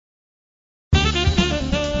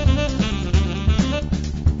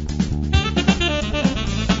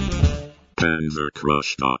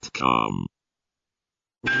GenderCrush.com.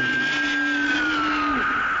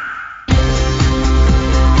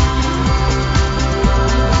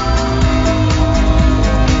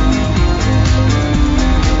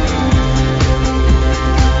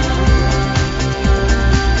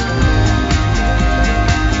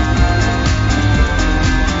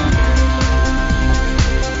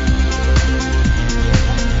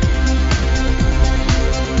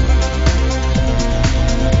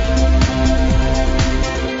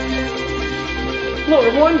 Hello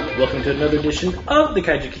everyone, welcome to another edition of the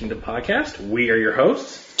Kaiju Kingdom podcast. We are your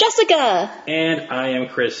hosts, Jessica! And I am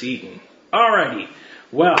Chris Eaton. Alrighty,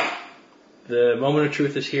 well, the moment of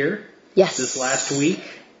truth is here. Yes. This last week,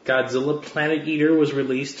 Godzilla Planet Eater was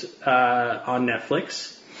released on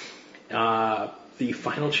Netflix. The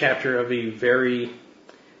final chapter of a very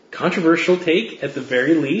controversial take, at the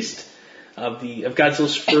very least, of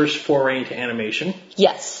Godzilla's first foray into animation.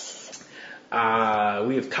 Yes.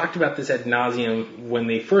 We have talked about this ad nauseum when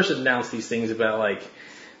they first announced these things about, like,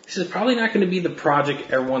 this is probably not going to be the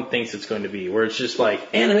project everyone thinks it's going to be, where it's just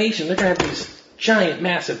like, animation, they're going to have these giant,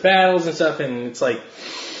 massive battles and stuff, and it's like,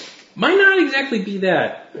 might not exactly be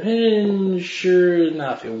that. And sure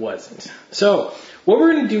enough, it wasn't. So, what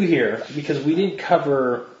we're going to do here, because we didn't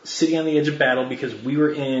cover City on the Edge of Battle, because we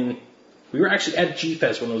were actually at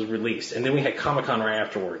G-Fest when it was released, and then we had Comic-Con right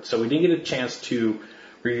afterwards, so we didn't get a chance to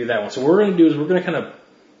review that one. So what we're going to do is we're going to kind of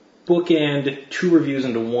bookend two reviews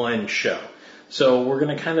into one show. So we're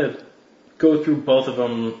going to kind of go through both of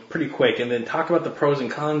them pretty quick and then talk about the pros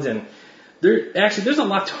and cons. And there's a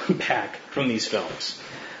lot to unpack from these films.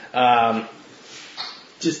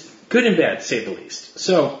 Just good and bad, to say the least.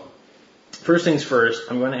 So first things first,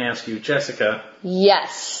 I'm going to ask you, Jessica.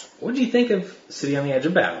 Yes. What did you think of City on the Edge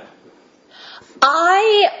of Battle?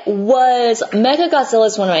 Mechagodzilla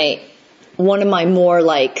is one of my more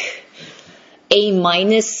like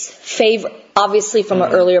A- favorite, obviously from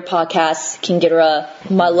an earlier podcast, King Ghidorah,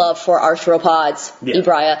 my love for arthropods,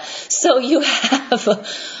 Ibraya. So you have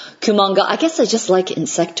Kumonga. I guess I just like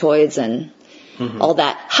insectoids and all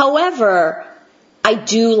that. However, I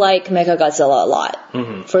do like Mechagodzilla a lot.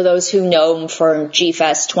 For those who know him from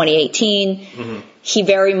G-Fest 2018, he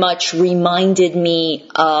very much reminded me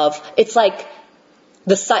of, it's like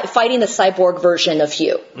fighting the cyborg version of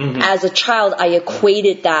you. As a child, I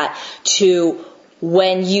equated that to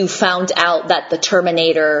when you found out that the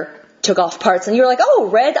Terminator took off parts and you were like, oh,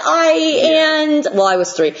 Red Eye and, well, I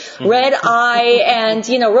was 3. Red Eye and,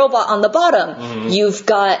 Robot on the bottom. You've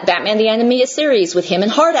got Batman the Animated Series with him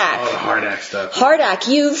and Hardak. Oh, the Hardak stuff. Hardak,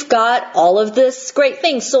 you've got all of this great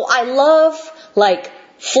things. So I love, like,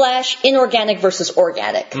 flesh, inorganic versus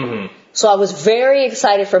organic. So I was very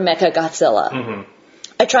excited for Mechagodzilla.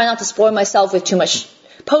 I try not to spoil myself with too much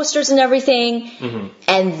posters and everything.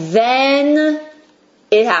 And then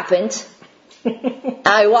it happened.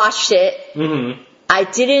 I watched it. I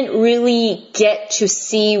didn't really get to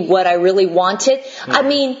see what I really wanted. I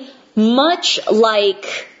mean, much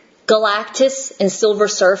like Galactus and Silver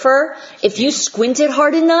Surfer, if you squinted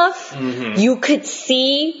hard enough, you could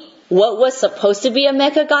see what was supposed to be a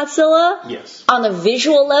Mechagodzilla. Yes. On a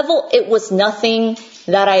visual level, it was nothing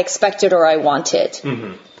that I expected or I wanted.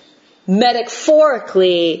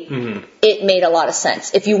 Metaphorically, it made a lot of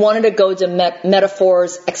sense. If you wanted to go to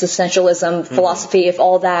metaphors, existentialism, philosophy, if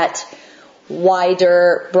all that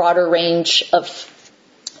wider, broader range of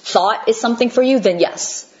thought is something for you, then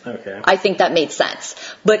yes. Okay. I think that made sense.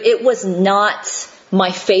 But it was not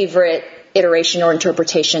my favorite iteration or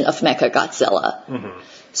interpretation of Mechagodzilla.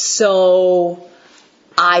 So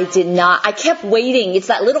I kept waiting. It's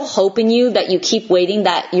that little hope in you that you keep waiting,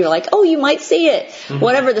 that you're like, oh, you might see it.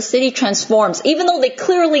 Whenever the city transforms. Even though they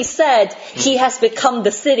clearly said he has become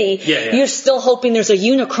the city, you're still hoping there's a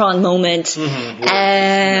Unicron moment.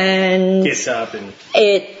 And gets up and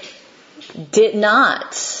it did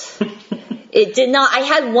not. It did not. I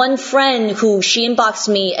had one friend who she inboxed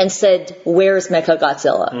me and said, where's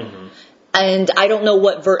Mechagodzilla? And I don't know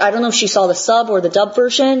I don't know if she saw the sub or the dub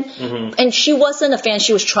version. And she wasn't a fan.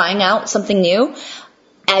 She was trying out something new.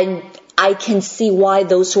 And I can see why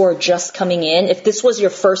those who are just coming in, if this was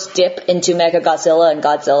your first dip into Mechagodzilla and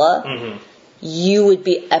Godzilla, you would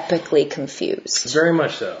be epically confused. Very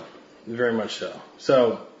much so. Very much so.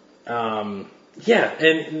 So, and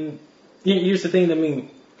here's the thing. I mean,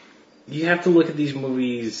 you have to look at these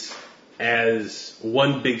movies as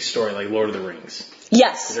one big story, like Lord of the Rings.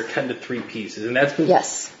 Yes. They're cut into 3 pieces, and that's been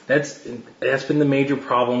that's been the major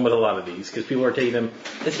problem with a lot of these, because people are taking them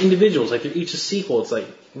as individuals, like they're each a sequel. It's like,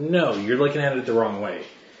 no, you're looking at it the wrong way.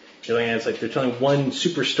 You're looking at it, it's like they're telling one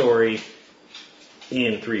super story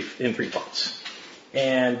in three parts.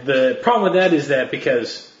 And the problem with that is that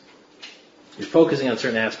because you're focusing on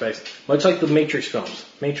certain aspects, much like the Matrix films.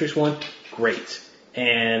 Matrix 1, great.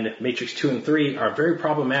 And Matrix 2 and 3 are very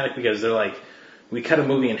problematic because they're like, we cut a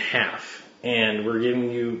movie in half and we're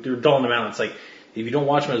giving you, they're dulling them out. It's like, if you don't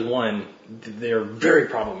watch them as one, they're very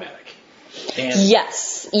problematic. And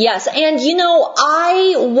Yes. And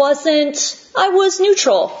I was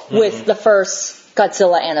neutral with the first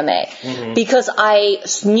Godzilla anime because I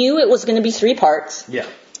knew it was going to be 3 parts. Yeah.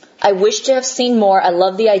 I wish to have seen more. I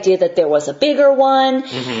love the idea that there was a bigger one,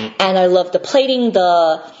 and I love the plating,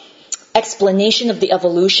 the explanation of the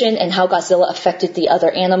evolution and how Godzilla affected the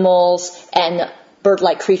other animals and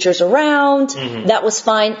bird-like creatures around. That was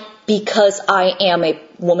fine because I am a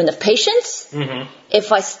woman of patience.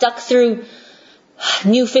 If I stuck through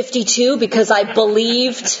New 52 because I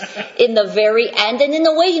believed in the very end, and in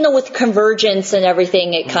a way, with Convergence and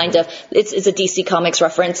everything, it kind of, it's a DC Comics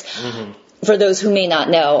reference. For those who may not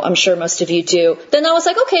know, I'm sure most of you do. Then I was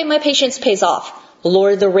like, okay, my patience pays off.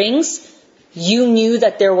 Lord of the Rings, you knew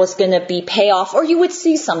that there was going to be payoff, or you would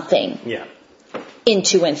see something in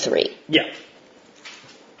 2 and 3. Yeah.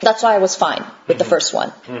 That's why I was fine with the first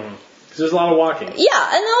one. Because there's a lot of walking. Yeah, and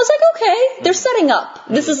I was like, okay, they're setting up.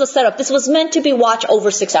 This is a setup. This was meant to be watched over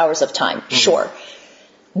 6 hours of time. Sure.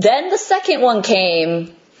 Then the second one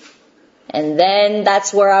came, and then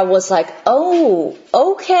that's where I was like, oh,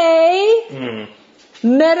 okay.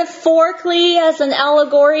 Metaphorically, as an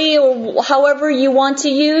allegory, or however you want to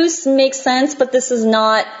use, makes sense, but this is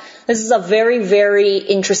a very, very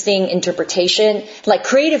interesting interpretation, like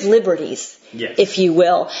creative liberties. Yes. If you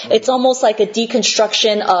will. It's almost like a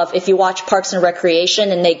deconstruction of, if you watch Parks and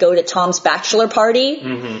Recreation and they go to Tom's bachelor party,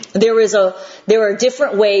 there are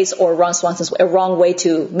different ways, or Ron Swanson's a wrong way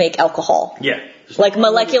to make alcohol. Yeah. Like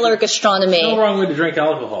molecular gastronomy. There's no wrong way to drink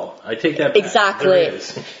alcohol. I take that back. Exactly. There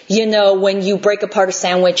is. When you break apart a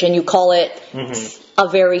sandwich and you call it a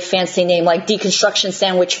very fancy name, like deconstruction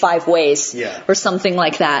sandwich 5 ways. Yeah. Or something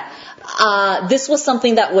like that. This was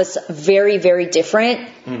something that was very, very different.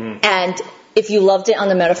 And if you loved it on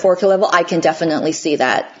the metaphorical level, I can definitely see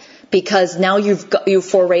that. Because now you've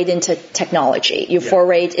forayed into technology. You've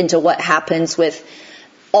forayed into what happens with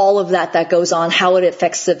all of that goes on, how it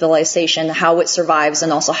affects civilization, how it survives,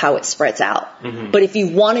 and also how it spreads out. But if you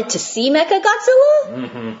wanted to see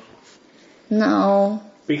Mechagodzilla, no.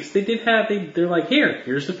 Because they did have, they're like,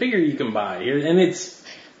 here's the figure you can buy. And it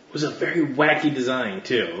was a very wacky design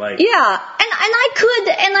too. Like, yeah, and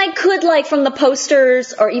I could like from the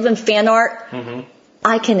posters or even fan art,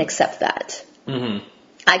 I can accept that.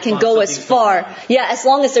 I can go as far, as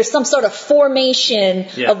long as there's some sort of formation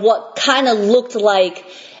of what kind of looked like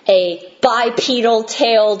a bipedal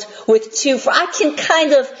tailed with 2. I can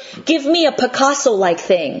kind of give me a Picasso-like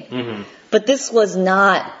thing, but this was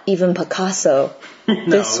not even Picasso.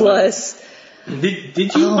 This was. Did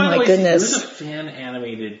you? Oh by the my way, goodness! There's a fan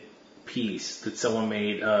animated piece that someone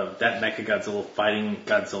made of that Mechagodzilla fighting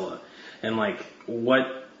Godzilla, and like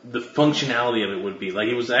what the functionality of it would be. Like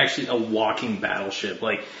it was actually a walking battleship.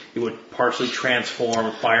 Like it would partially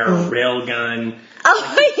transform, fire a rail gun.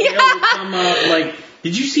 Oh It would come up. Like,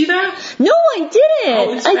 did you see that? No, I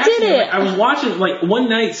didn't. I didn't. Like, I was watching. Like one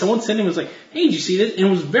night, someone sent me was like, "Hey, did you see this?" And it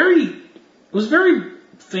was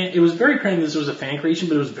very apparent this was a fan creation,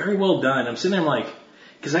 but it was very well done. I'm sitting there, I'm like,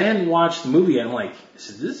 because I hadn't watched the movie yet. I'm like,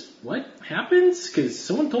 is this what happens? Because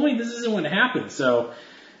someone told me this isn't what happens. So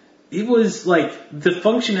it was like the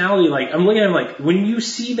functionality. Like I'm looking at it, like when you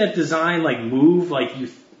see that design like move, like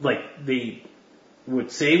they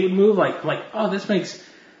would say it would move. Like I'm like, oh, this makes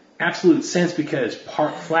absolute sense because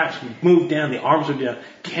flaps would move down, the arms would down,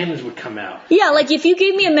 cannons would come out. Yeah, like if you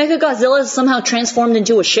gave me a Mechagodzilla somehow transformed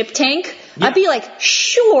into a ship tank, I'd be like,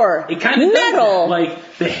 sure, it kind of metal. Does that.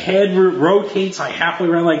 Like the head rotates like halfway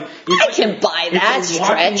around. Like I can buy that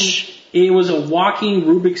stretch. It was a walking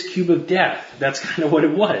Rubik's Cube of death. That's kind of what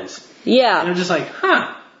it was. Yeah. And I'm just like,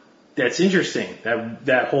 that's interesting.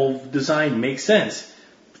 That whole design makes sense.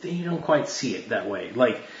 But then you don't quite see it that way.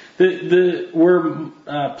 Like where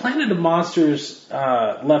Planet of Monsters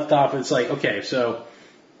left off, it's like, okay, so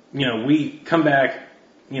we come back,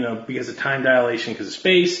 because of time dilation, because of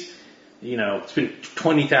space. It's been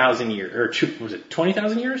 20,000 years, or was it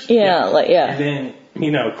 20,000 years? Yeah. And then,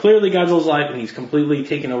 clearly Godzilla's alive and he's completely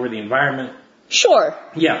taken over the environment. Sure.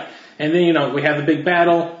 Yeah. And then, we have the big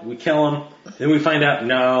battle, we kill him, then we find out,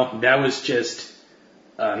 no, that was just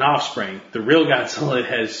an offspring. The real Godzilla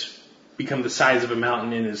has become the size of a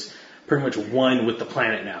mountain and is pretty much one with the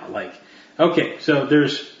planet now. Like, okay, so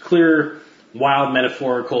there's clear, wild,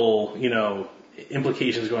 metaphorical,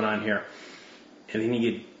 implications going on here. and then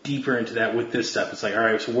you get deeper into that with this stuff. It's like, all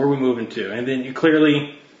right, so where are we moving to? And then it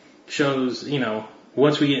clearly shows,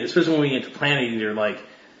 once we get, especially when we get to Planet Eater, like,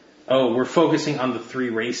 oh, we're focusing on the 3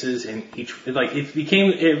 races, and it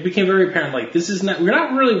became very apparent, like, we're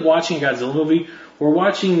not really watching a Godzilla movie, we're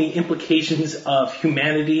watching the implications of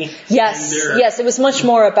humanity. Yes, it was much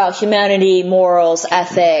more about humanity, morals,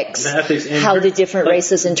 ethics, and how the different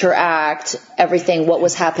races interact, everything, what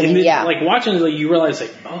was happening, then, like, watching it, like, you realize,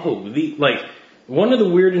 like, oh, one of the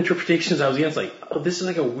weird interpretations I was against, like, oh, this is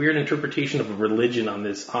like a weird interpretation of a religion on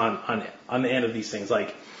this, on the end of these things,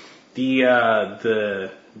 like, I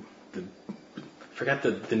forgot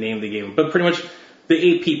the name they gave them, but pretty much the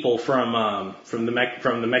 8 people from the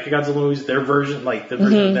Mechagodzilla movies, their version, like the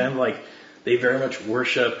version of them, like they very much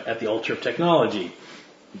worship at the altar of technology.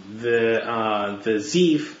 The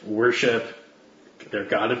Zeef worship their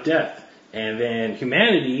god of death, and then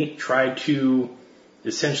humanity tried to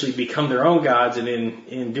essentially become their own gods, and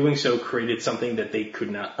in doing so created something that they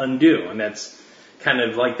could not undo, and that's kind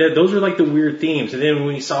of like that. Those are like the weird themes. And then when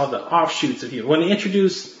we saw the offshoots of when they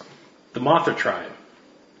introduced the Mothra tribe,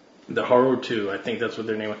 the Haru 2, I think that's what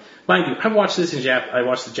their name was. Mind you, I watched this I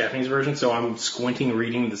watched the Japanese version, so I'm squinting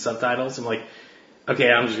reading the subtitles. I'm like,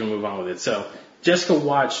 okay, I'm just going to move on with it. So Jessica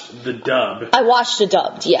watched the dub. I watched the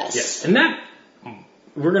dubbed, yes. Yes. And that,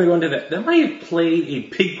 we're going to go into that. That might have played a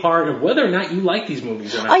big part of whether or not you like these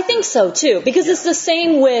movies or not. I think so, too, because it's the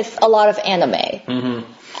same with a lot of anime.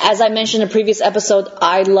 Mm-hmm. As I mentioned in a previous episode,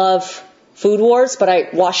 I love Food Wars, but I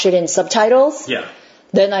watched it in subtitles. Yeah.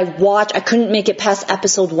 Then I couldn't make it past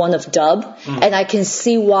episode 1 of dub, and I can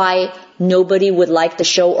see why nobody would like the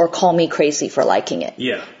show or call me crazy for liking it.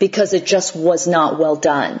 Yeah. Because it just was not well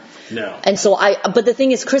done. No. And so but the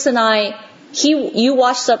thing is, Chris and you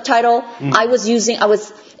watched subtitle, I was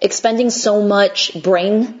expending so much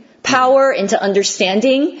brain power into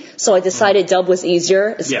understanding, so I decided dub was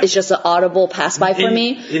easier. It's just an audible pass by for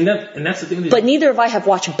me. And that's the thing. But neither of I have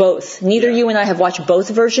watched both. Neither you and I have watched both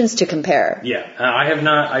versions to compare. Yeah, I have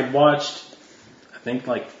not. I watched, I think,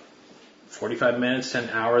 like 45 minutes to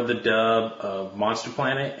an hour the dub of Monster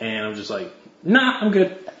Planet, and I'm just like, nah, I'm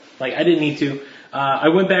good. Like, I didn't need to. I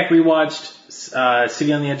went back, rewatched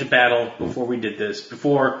City on the Edge of Battle before we did this,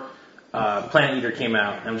 before Planet Eater came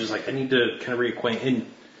out. And I'm just like, I need to kind of reacquaint. And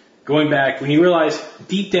going back, when you realize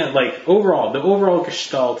deep down, like the overall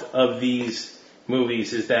gestalt of these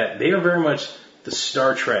movies is that they are very much the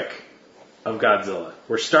Star Trek of Godzilla.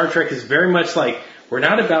 Where Star Trek is very much like, we're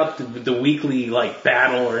not about the weekly like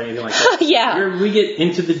battle or anything like that. Yeah. We get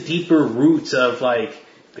into the deeper roots of like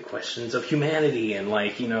the questions of humanity and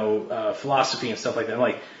like, philosophy and stuff like that.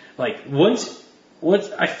 Like once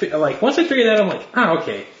I figured that out, I'm like,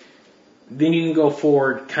 okay. Then you can go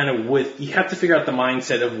forward kind of you have to figure out the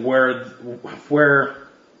mindset of where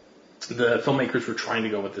the filmmakers were trying to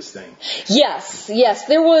go with this thing. Yes,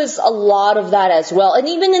 there was a lot of that as well. And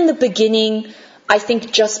even in the beginning, I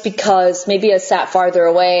think just because maybe I sat farther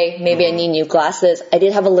away, maybe I need new glasses, I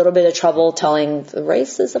did have a little bit of trouble telling the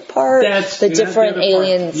races apart, the different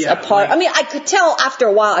aliens apart. I mean, I could tell after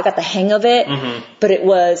a while, I got the hang of it, but it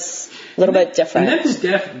was a little bit different.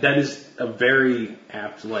 And that is a very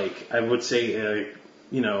apt, like, I would say,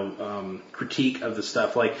 critique of the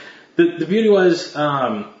stuff. Like, the beauty was,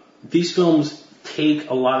 these films take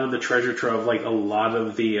a lot of the treasure trove, like a lot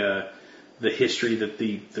of the history that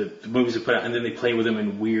the movies have put out, and then they play with them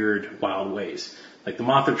in weird, wild ways. Like the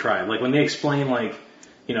Mothra tribe, like when they explain, like,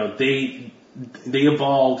 they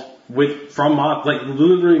evolved from Mothra, like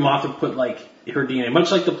literally Mothra put like her DNA,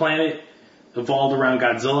 much like the planet evolved around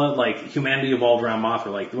Godzilla, like humanity evolved around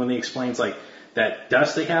Mothra. Like when they explains like that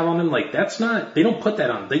dust they have on them, like that's not, they don't put that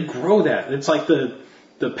on, they grow that. It's like the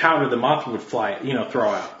powder the Mothra would throw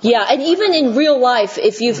out. Yeah, and even in real life,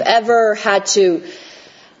 if you've ever had to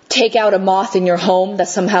take out a moth in your home that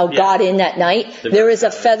somehow got in at night, there is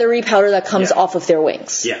a feathery powder that comes off of their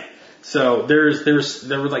wings. Yeah. So there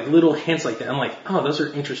were like little hints like that. I'm like, oh, those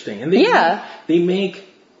are interesting. And they make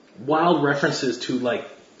wild references to like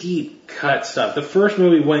deep cut stuff. The first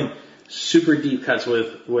movie went super deep cuts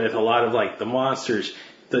with a lot of like the monsters.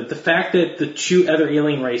 The fact that the 2 other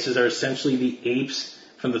alien races are essentially the apes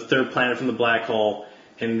from the third planet from the black hole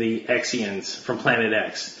and the Exians from Planet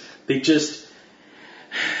X. They just,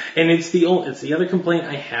 and it's the other complaint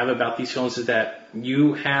I have about these films is that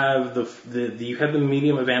you have you have the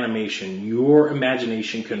medium of animation. Your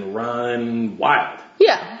imagination can run wild.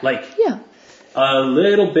 Yeah. A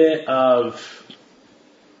little bit of,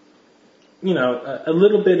 a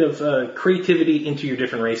little bit of creativity into your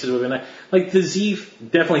different races within that. Like the Zeef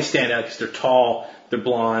definitely stand out because they're tall, they're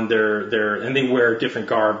blonde, and they wear different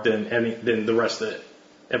garb than the rest of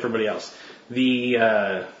everybody else. The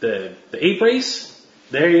ape race,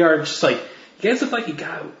 there you are, just like, you guys look like you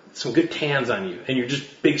got some good tans on you, and you're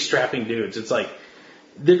just big strapping dudes. It's like,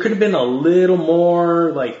 there could have been a little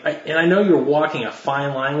more, like, and I know you're walking a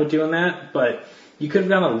fine line with doing that, but you could have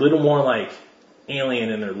done a little more, like, alien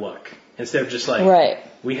in their look. Instead of just like, right.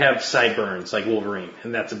 We have sideburns like Wolverine,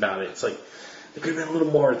 and that's about it. It's like, there could have been a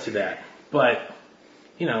little more to that. But,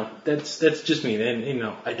 you know, that's just me. And, you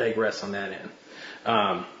know, I digress on that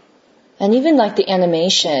end. And even like the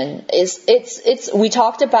animation we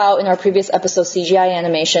talked about in our previous episode CGI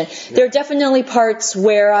animation. Yeah. There are definitely parts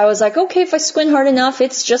where I was like, okay, if I squint hard enough,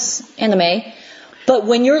 it's just anime. But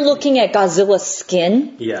when you're looking at Godzilla's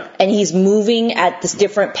skin, and he's moving at this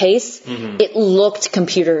different pace, it looked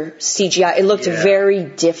computer CGI. It looked very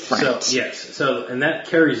different. So, yes. So, and that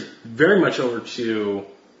carries very much over to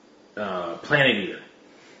Planet Eater.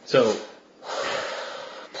 So,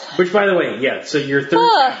 which, by the way, so your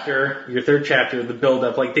third chapter, the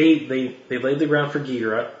build-up, like they laid the ground for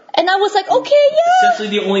Ghidorah. And I was like, okay, yeah.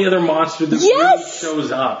 Essentially the only other monster that really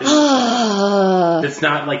shows up. It's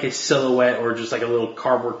not like a silhouette or just like a little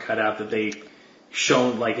cardboard cutout that they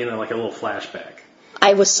shown like, you know, like a little flashback.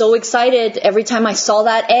 I was so excited every time I saw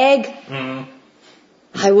that egg.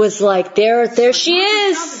 I was like, there she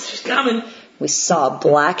is. She's coming. We saw a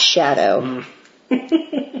black shadow.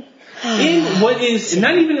 In what is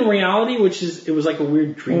not even in reality, it was like a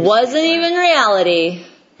weird dream. Wasn't even reality.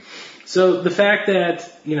 So the fact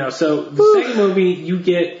that, you know, so the second movie you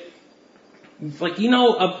get, like,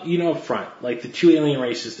 up front, like the two alien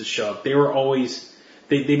races that show up, they were always,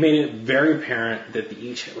 they made it very apparent that they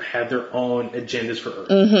each had their own agendas for Earth.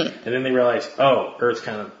 And then they realized, oh, Earth's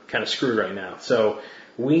kind of screwed right now. So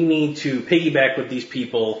we need to piggyback with these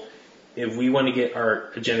people if we want to get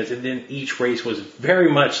our agendas. And then each race was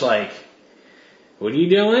very much like, what are you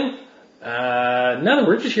doing? Nothing,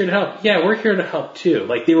 we're just here to help. Yeah, we're here to help too.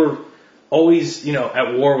 Like they were always, you know,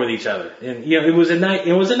 at war with each other. And, you know, it was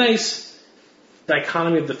a nice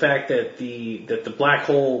dichotomy of the fact that the black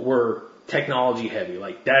hole were technology heavy.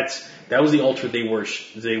 Like that was the ultra they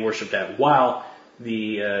worshipped at. While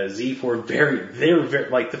the Zeef were they were very,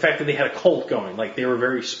 like the fact that they had a cult going, like they were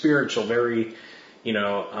very spiritual, very, you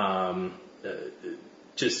know,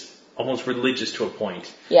 just almost religious to a point.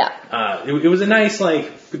 Yeah. It was a nice,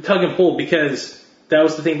 like, tug and pull because that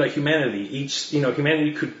was the thing about humanity.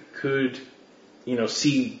 Humanity could, you know,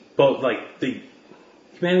 see both, like, the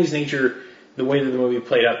humanity's nature, the way that the movie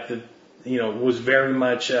played out, you know, was very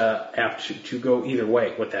much apt to go either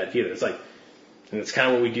way with that either. It's like, and it's kind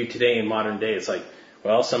of what we do today in modern day. It's like,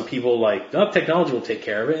 well, some people like, oh, technology will take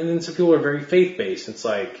care of it, and then some people are very faith-based. It's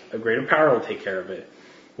like, a greater power will take care of it.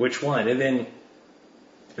 Which one? And then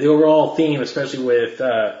the overall theme, especially with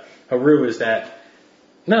Haru, is that,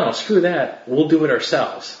 no, screw that. We'll do it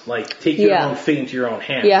ourselves. Like, take your own fate into your own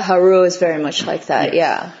hands. Yeah, Haru is very much like that,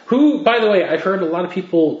 yeah. Who, by the way, I've heard a lot of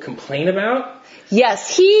people complain about.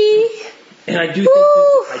 Yes, and I do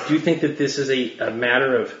think that this is a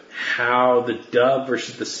matter of how the dub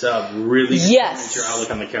versus the sub really determines your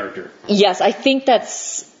outlook on the character. Yes, I think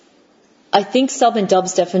sub and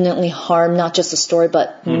dubs definitely harm not just the story,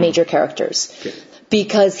 but major characters. Okay.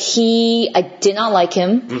 Because I did not like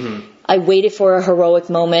him. I waited for a heroic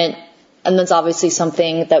moment, and that's obviously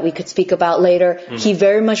something that we could speak about later. He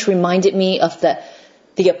very much reminded me of the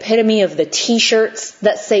epitome of the t-shirts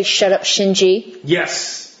that say "Shut Up, Shinji."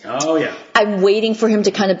 Yes. Oh, yeah. I'm waiting for him to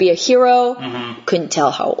kind of be a hero. Couldn't tell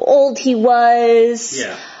how old he was.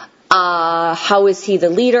 Yeah. How is he the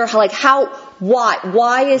leader?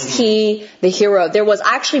 Why is he the hero?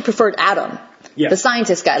 I actually preferred Adam. Yeah. The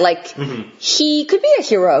scientist guy. Like, he could be a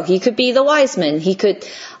hero. He could be the wise man. He could,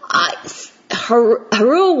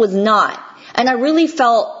 Haru was not. And I really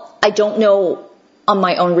felt, I don't know on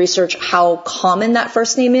my own research how common that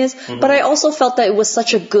first name is, but I also felt that it was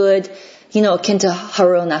such a good, you know, akin to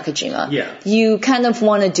Haruo Nakajima. Yeah. You kind of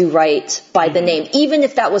want to do right by the name, even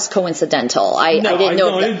if that was coincidental. I didn't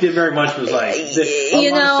know. No, it did very much was like,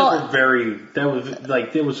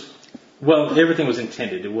 everything was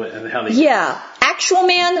intended. How they actual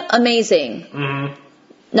man, amazing.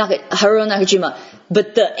 Haruo Nakajima.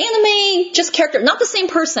 But the anime, just character, not the same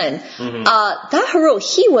person. That Haruo,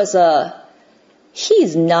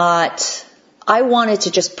 he's not. I wanted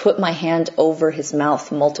to just put my hand over his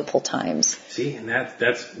mouth multiple times. See, and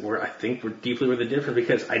that's where I think we're deeply where the difference,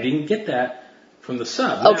 because I didn't get that from the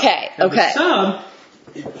sub. Okay. The sub,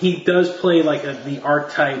 he does play like the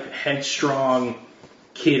archetype headstrong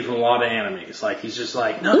kid from a lot of animes. Like, he's just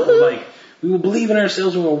like, no, like, we will believe in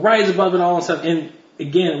ourselves, we will rise above it all and stuff. And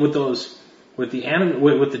again, with those with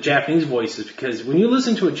the Japanese voices, because when you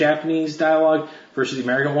listen to a Japanese dialogue versus the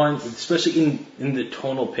American one, especially in the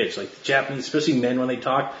tonal pitch, like the Japanese, especially men when they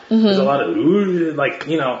talk, there's a lot of like,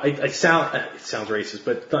 you know, it sounds racist,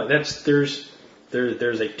 but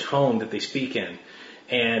there's a tone that they speak in.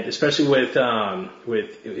 And especially with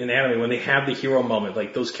in anime, when they have the hero moment,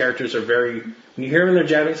 like those characters are very, when you hear them in their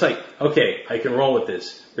Japanese, it's like, okay, I can roll with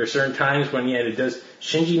this. There are certain times when, yeah, it does,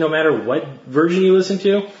 Shinji, no matter what version you listen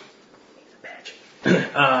to,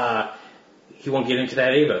 he won't get into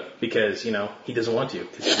that Eva because, you know, he doesn't want to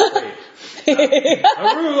because he's afraid.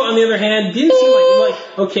 Haru, on the other hand, didn't seem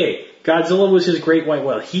like, okay, Godzilla was his great white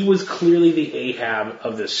whale. He was clearly the Ahab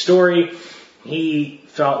of this story. He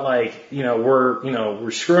felt like,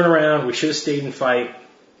 we're screwing around. We should have stayed and fight,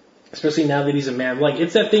 especially now that he's a man. Like,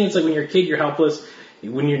 it's that thing. It's like when you're a kid, you're helpless.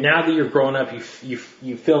 Now that you're grown up, you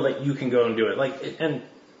feel that you can go and do it. Like, and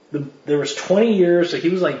there was 20 years. So he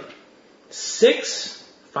was like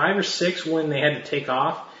 5 or 6 when they had to take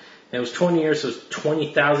off. And it was 20 years. So it was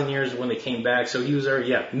 20,000 years when they came back. So he was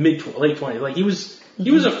already, late 20s. Like, he was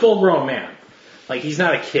a full grown man. Like, he's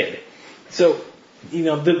not a kid. So, you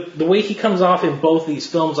know, the way he comes off in both these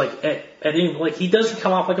films, like like he doesn't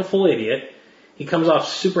come off like a full idiot. He comes off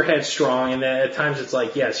super headstrong, and at times it's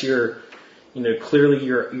like, yes, clearly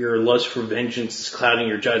your lust for vengeance is clouding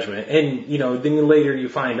your judgment. And, you know, then later you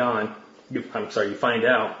find out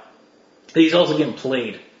that he's also getting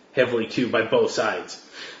played heavily too by both sides.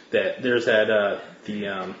 That there's the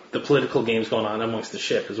political games going on amongst the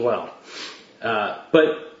ship as well.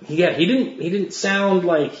 But yeah, he didn't sound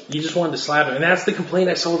like you just wanted to slap him. And that's the complaint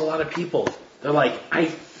I saw with a lot of people. They're like, I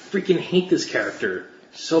freaking hate this character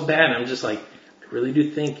so bad. And I'm just like, I really do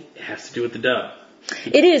think it has to do with the dub.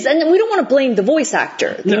 It is. And we don't want to blame the voice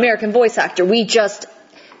actor, the American voice actor.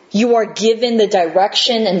 You are given the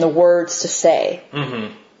direction and the words to say.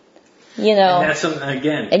 Mm-hmm. You know. And that's something,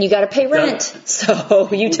 again. And you got to pay rent.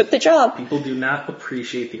 So you took the job. People do not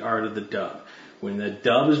appreciate the art of the dub. When the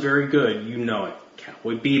dub is very good, you know it.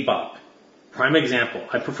 Cowboy Bebop, prime example.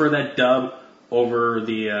 I prefer that dub over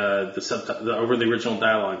the subtitle, over the original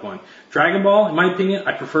dialogue one. Dragon Ball, in my opinion,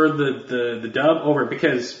 I prefer the dub over it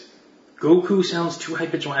because Goku sounds too high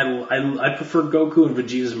pitched. I prefer Goku and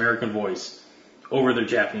Vegeta's American voice over their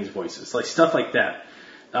Japanese voices, like stuff like that.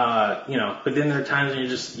 But then there are times when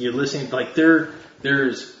you're listening, like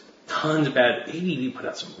there's tons of bad. ADV put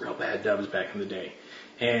out some real bad dubs back in the day.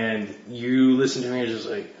 And you listen to me and you're just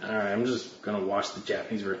like, all right, I'm just going to watch the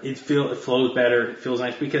Japanese version. It flows better. It feels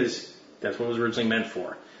nice because that's what it was originally meant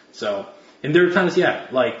for. So, and there are times,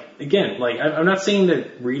 I'm not saying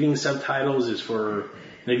that reading subtitles is for,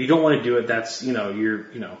 and if you don't want to do it, that's, you're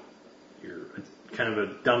kind of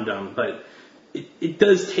a dum-dum, but it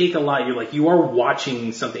does take a lot. You are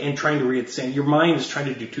watching something and trying to read at the same. Your mind is trying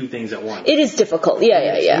to do two things at once. It is difficult. Yeah.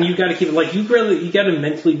 And you got to keep it you got to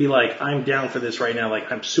mentally be like, I'm down for this right now. Like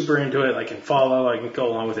I'm super into it. I can follow. I can go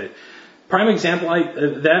along with it. Prime example.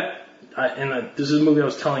 This is a movie I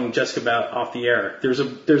was telling Jessica about off the air. There's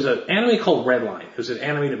an anime called Redline. It was an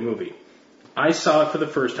animated movie. I saw it for the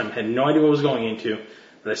first time. Had no idea what I was going into,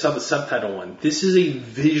 but I saw the subtitle one. This is a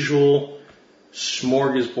visual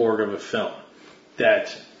smorgasbord of a film.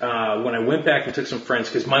 That when I went back and took some friends,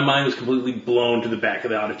 because my mind was completely blown to the back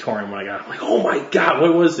of the auditorium when I got, I'm like, oh my god,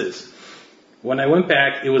 what was this? When I went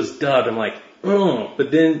back, it was dubbed. I'm like, oh,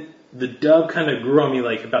 but then the dub kind of grew on me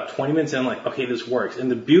like about 20 minutes, and I'm like, okay, this works.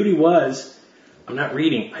 And the beauty was, I'm not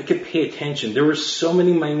reading. I could pay attention. There were so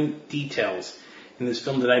many minute details in this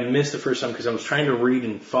film that I missed the first time because I was trying to read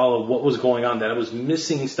and follow what was going on, that I was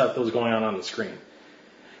missing stuff that was going on the screen.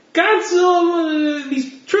 Godzilla,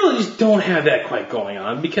 these trilogies don't have that quite going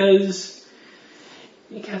on because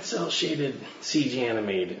you got cel-shaded CG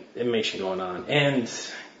animation going on, and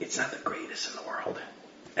it's not the greatest in the world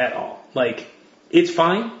at all. Like, it's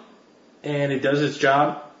fine, and it does its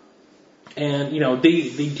job, and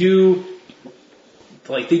they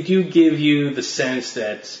do give you the sense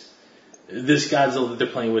that this Godzilla that they're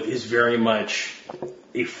playing with is very much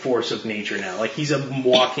a force of nature now. Like, he's a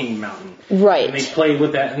walking mountain. Right. And they play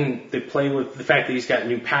with that, and they play with the fact that he's got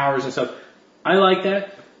new powers and stuff. I like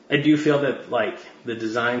that. I do feel that, like, the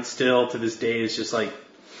design still, to this day, is just, like,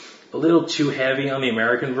 a little too heavy on the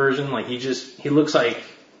American version. Like, he looks like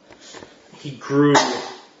he grew,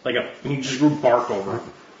 he just grew bark over.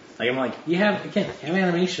 Like, I'm like, have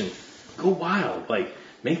animation. Go wild. Like,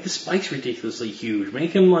 make the spikes ridiculously huge.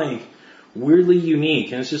 Make him, like, weirdly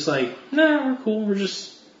unique, and it's just like, nah, we're cool.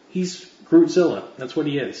 He's Grootzilla. That's what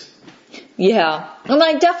he is. Yeah, and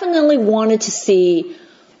I definitely wanted to see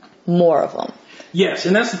more of him. Yes,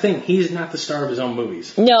 and that's the thing. He's not the star of his own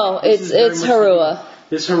movies. No, it's Harua.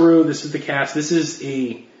 this is Haru, this is the cast,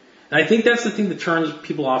 and I think that's the thing that turns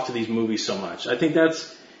people off to these movies so much. I think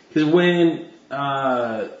that's, because when,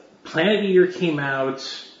 Planet Eater came out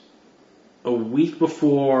a week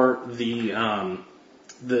before the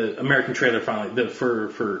American trailer finally,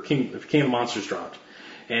 for King of Monsters dropped.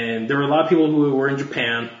 And there were a lot of people who were in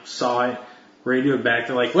Japan, saw it, radioed back.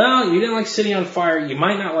 They're like, well, you didn't like City on Fire. You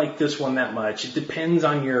might not like this one that much. It depends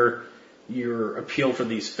on your appeal for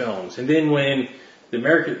these films. And then when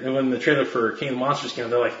the trailer for King of Monsters came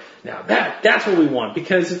out, they're like, now that's what we want.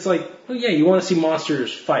 Because it's like, well, yeah, you want to see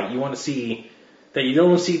monsters fight. You want to see that. You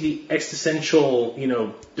don't want to see the existential,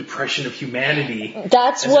 depression of humanity.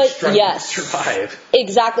 That's what, yes. Survive.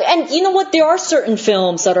 Exactly. And you know what? There are certain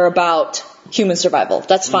films that are about human survival.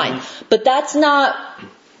 That's fine. Mm-hmm. But that's not,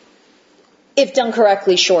 if done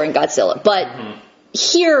correctly, sure, in Godzilla. But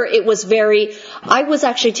here it was I was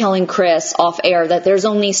actually telling Chris off air that there's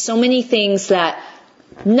only so many things that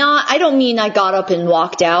I don't mean I got up and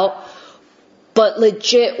walked out, but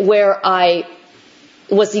legit where I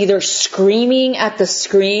was either screaming at the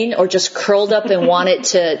screen or just curled up and wanted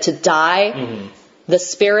to die. Mm-hmm. The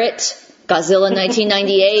Spirit, Godzilla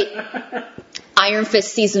 1998, Iron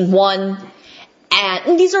Fist Season 1,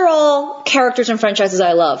 and these are all characters and franchises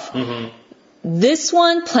I love. Mm-hmm. This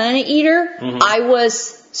one, Planet Eater, I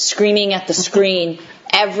was screaming at the screen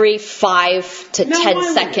every 5 to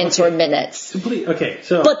 10 seconds or minutes. Okay,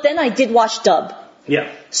 so. But then I did watch dub.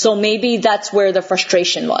 Yeah. So maybe that's where the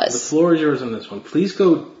frustration was. The floor is yours on this one. Please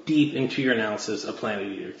go deep into your analysis of Planet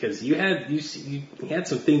Eater, because you had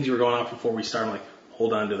some things you were going off before we started. I'm like,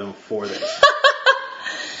 hold on to them for this.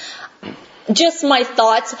 Just my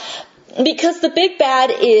thoughts, because the big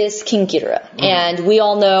bad is King Ghidorah, and we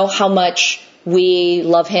all know how much we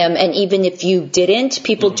love him, and even if you didn't,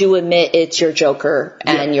 people do admit it's your Joker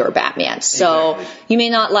and your Batman. So you may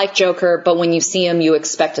not like Joker, but when you see him, you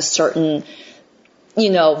expect a certain,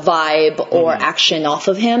 vibe or action off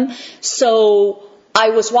of him. So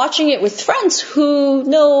I was watching it with friends who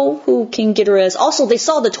know who King Ghidorah is. Also, they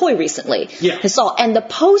saw the toy recently. Yeah. And the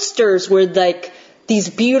posters were like these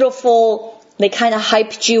beautiful, they kind of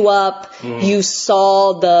hyped you up. You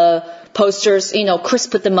saw the posters, Chris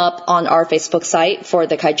put them up on our Facebook site for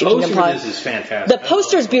the Kaiju Kingdom Pod. This is fantastic. The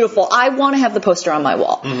poster is beautiful. I want to have the poster on my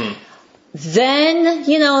wall. Mm-hmm. Then,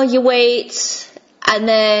 you wait, and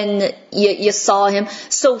then you saw him.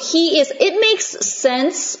 So it makes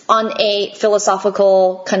sense on a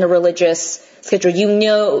philosophical, kind of religious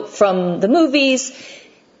schedule. From the movies,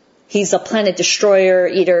 he's a planet destroyer,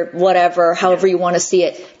 eater, whatever, however you want to see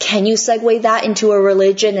it. Can you segue that into a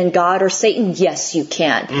religion and God or Satan? Yes, you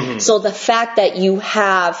can. Mm-hmm. So the fact that you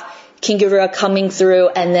have King Ghidorah coming through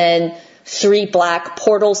and then 3 black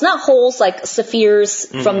portals, not holes, like spheres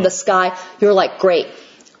from the sky, you're like, great.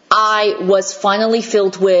 I was finally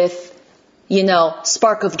filled with,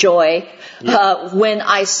 spark of joy when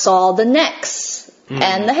I saw the necks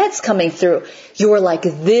and the heads coming through. You were like,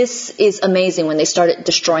 this is amazing, when they started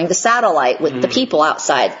destroying the satellite with the people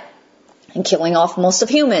outside and killing off most of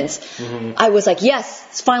humans. I was like, yes,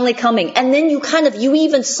 it's finally coming. And then you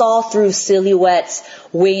even saw through silhouettes,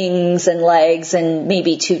 wings and legs and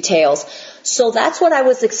maybe 2 tails. So that's what I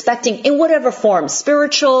was expecting in whatever form,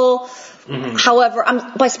 spiritual. However,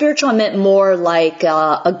 by spiritual I meant more like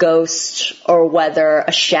a ghost, or whether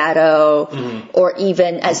a shadow, or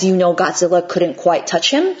even, as you know, Godzilla couldn't quite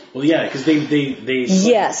touch him. Well, yeah, because they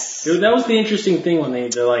yes, that was the interesting thing when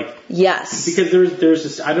they're like, yes, because there's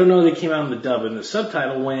this, I don't know, they came out in the dub and the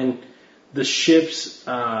subtitle when the ship's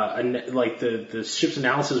the ship's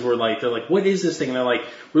analysis were like, they're like, what is this thing? And they're like,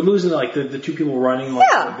 we're losing the 2 people running,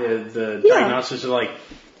 the diagnostics are like,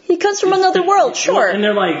 he comes from another world, sure. And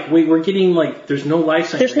they're like, we're getting there's no life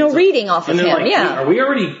sign. There's no reading off of him, like, are we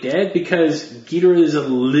already dead? Because Ghidorah is a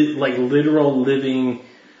literal living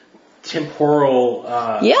temporal.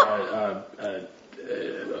 By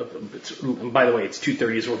the way, it's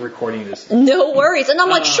 2:30 as we're recording this. No worries, and I'm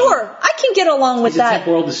like, sure, I can get along with that. He's a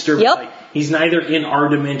temporal disturbance. Yep. He's neither in our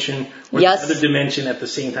dimension or the other dimension at the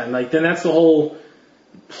same time. Then that's the whole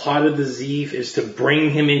plot of the Zeef, is to bring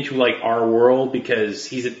him into our world, because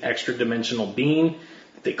he's an extra dimensional being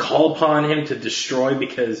that they call upon him to destroy,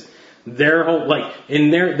 because their whole in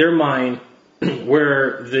their mind,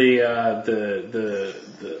 where the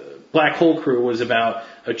Black Hole crew was about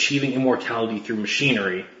achieving immortality through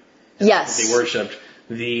machinery. Yes. They worshipped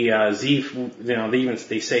the Zeef.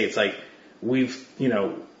 They say it's like, we've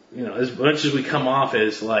as much as we come off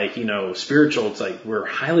as spiritual, it's like we're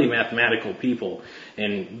highly mathematical people,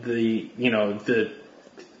 and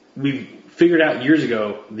we've figured out years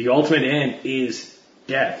ago the ultimate end is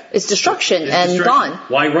death. It's destruction and gone.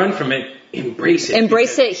 Why run from it? embrace it.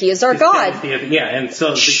 Embrace it. He is our God. Yeah, and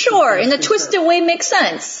so sure, in a twisted way makes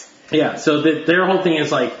sense. Yeah, so their whole thing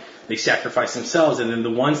is like they sacrifice themselves, and then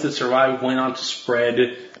the ones that survived went on to spread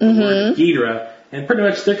the word of Ghidorah. And pretty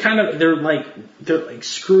much they're like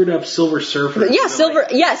screwed up Silver Surfer. Yeah,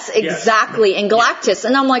 yes, exactly. And Galactus.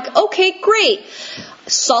 And I'm like, okay, great.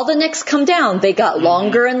 Saw the necks come down. They got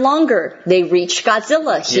longer and longer. They reached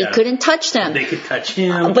Godzilla. He couldn't touch them. They could touch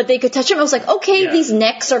him. But they could touch him. I was like, okay, these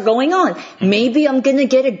necks are going on. Maybe I'm going to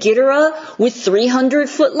get a Ghidorah with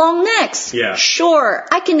 300-foot long necks. Yeah. Sure,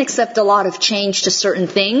 I can accept a lot of change to certain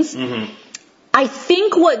things. I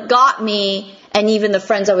think what got me, and even the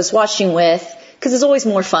friends I was watching with, because it's always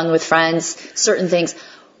more fun with friends, certain things.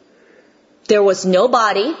 There was no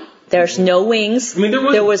body. There's no wings. I mean,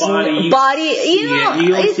 there was body. No body. You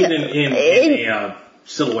don't see it in a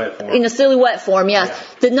silhouette form. In a silhouette form, yes.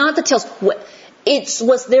 Yeah. Not the tails.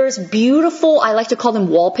 There's beautiful, I like to call them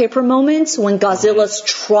wallpaper moments, when Godzilla's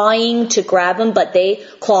trying to grab him, but they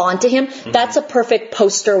claw onto him. That's a perfect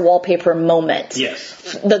poster wallpaper moment.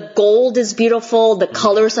 Yes. The gold is beautiful. The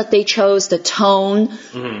colors that they chose, the tone.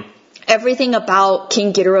 Everything about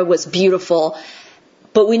King Ghidorah was beautiful,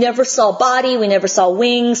 but we never saw body, we never saw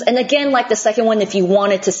wings, and again, like the second one, if you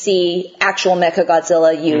wanted to see actual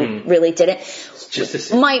Mechagodzilla, you really didn't.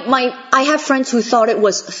 Just I have friends who thought it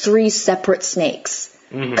was 3 separate snakes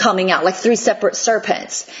coming out, like 3 separate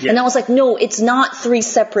serpents, and I was like, no, it's not 3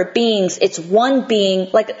 separate beings, it's one being,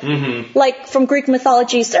 like from Greek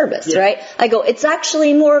mythology, Cerberus, right? I go, it's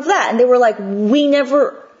actually more of that, and they were like,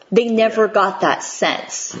 they never got that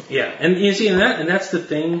sense. Yeah, and you see, and that's the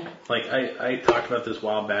thing. Like I talked about this a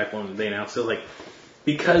while back when they announced it. Like,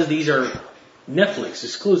 because these are Netflix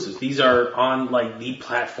exclusives, these are on like the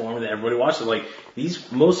platform that everybody watches. Like,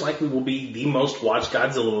 these most likely will be the most watched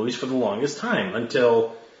Godzilla movies for the longest time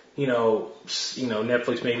until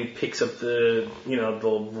Netflix maybe picks up the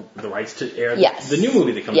rights to air the new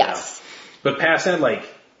movie that comes out. But past that, like,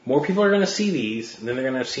 more people are going to see these than they're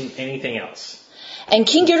going to have seen anything else. And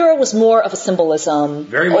King Ghidorah was more of a symbolism,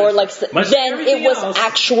 than it was else.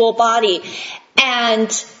 Actual body.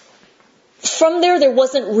 And from there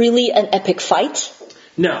wasn't really an epic fight.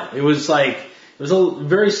 No, it was a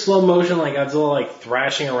very slow motion, like Godzilla like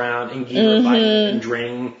thrashing around and Ghidorah biting and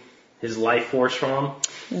draining his life force from him.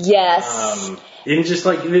 Yes. And just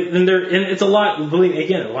like, and it's a lot, believe me,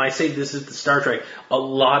 again, when I say this is the Star Trek, a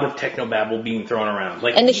lot of technobabble being thrown around.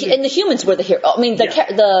 Like, and the humans were the hero. I mean,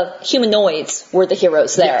 the humanoids were the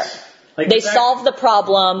heroes there. Yes. Like they solved the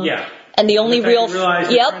problem. Yeah. And the only real,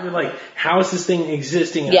 kind of like, how is this thing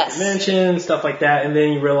existing in that dimension, stuff like that, and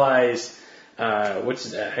then you realize, how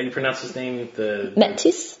do you pronounce his name?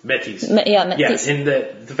 Metis. Metis. Metis. Yeah, and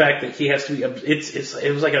the fact that he has to be,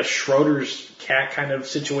 it was like a Schroeder's cat kind of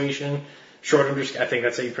situation. Schrodinger's, I think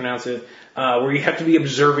that's how you pronounce it, where you have to be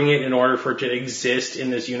observing it in order for it to exist in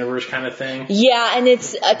this universe kind of thing. Yeah, and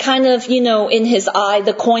it's kind of, in his eye,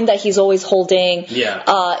 the coin that he's always holding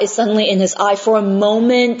is suddenly in his eye for a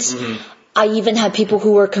moment. I even had people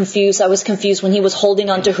who were confused. I was confused when he was holding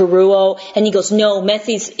onto Haruo, and he goes, no,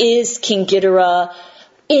 Metis is King Ghidorah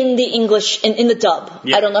in the English, in the dub.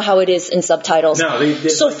 Yeah. I don't know how it is in subtitles. No,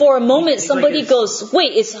 so for a moment, somebody goes,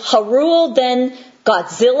 wait, is Haruo then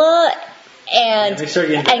Godzilla? And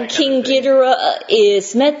King Ghidorah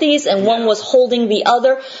is Metis, and one was holding the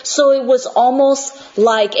other. So it was almost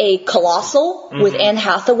like a Colossal with Anne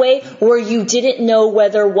Hathaway, where you didn't know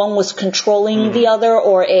whether one was controlling the other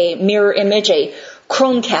or a mirror image, a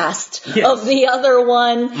Chromecast of the other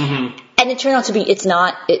one. And it turned out to be,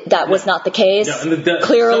 that was not the case. No,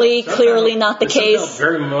 clearly not the case.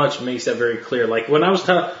 Very much makes that very clear. Like, when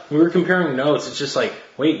we were comparing notes, it's just like,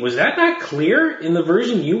 wait, was that not clear in the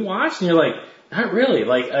version you watched? And you're like, not really.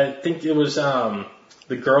 Like, I think it was, the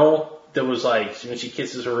girl that was like, when she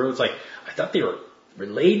kisses Haru, it's like, I thought they were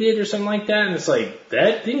related or something like that, and it's like,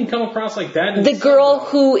 that didn't come across like that. The girl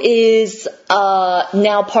who is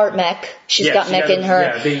now part mech, she's got mech in her.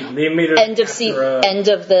 Yeah, they made her end of City on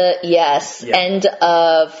the,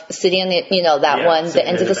 that one, the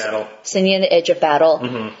end of the City on the Edge of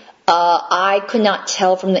Battle. I could not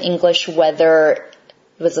tell from the English whether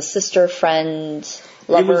it was a sister, friend,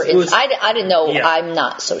 lover. I didn't know. Yeah. I'm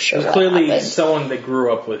not so sure. It was clearly someone that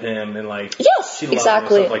grew up with him and like she loved him and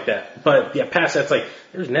stuff like that. But yeah, past that's like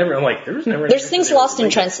there's things lost in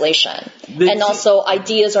translation, and also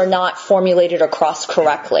ideas are not formulated across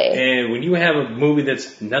correctly. And when you have a movie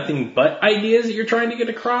that's nothing but ideas that you're trying to get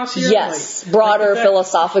across here, broader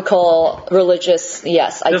philosophical, religious,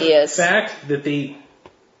 ideas. The fact that they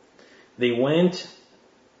went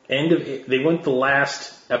the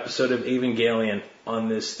last episode of Evangelion on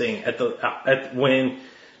this thing when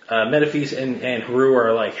Metaphys and Haru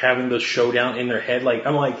are like having the showdown in their head. Like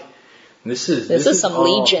I'm like, this is some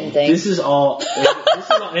all, Legion thing. This is all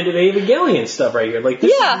end of Evangelion stuff right here. Like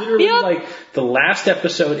this is literally like the last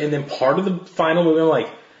episode and then part of the final movie. I'm like,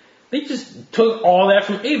 they just took all that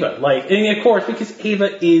from Eva. Like, and of course because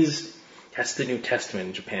Eva that's the New Testament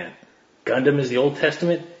in Japan. Gundam is the Old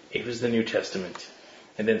Testament. Eva's the New Testament.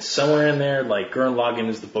 And then somewhere in there, like Gurren Lagann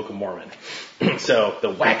is the Book of Mormon. So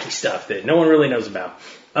the wacky stuff that no one really knows about.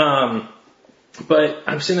 But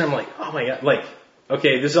I'm sitting there, I'm like, oh my god, like,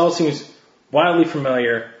 okay, this all seems wildly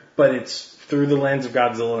familiar, but it's through the lens of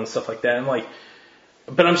Godzilla and stuff like that. I'm like,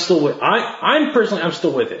 but I'm still I'm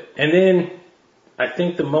still with it. And then I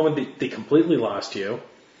think the moment they completely lost you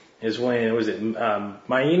is when, was it,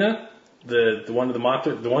 Maina? The one of the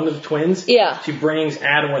Mothra, the one of the twins. Yeah. She brings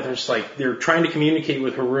Adam with her. It's like they're trying to communicate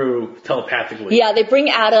with Haru telepathically. Yeah, they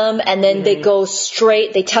bring Adam and then they go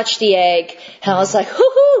straight. They touch the egg, and I was like,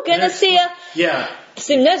 "Hoo-hoo, gonna see ya." Yeah.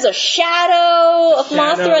 So there's a shadow of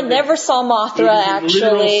Mothra. Never saw Mothra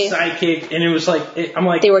actually. Sidekick, and it was like I'm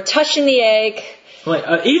like they were touching the egg.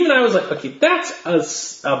 Like even I was like, okay,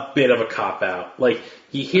 that's a bit of a cop out. Like.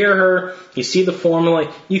 You hear her, you see the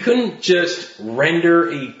formula, you couldn't just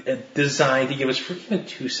render a design to give us for even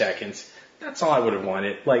 2 seconds. That's all I would have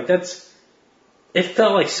wanted. Like, it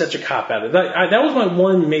felt like such a cop-out. That was my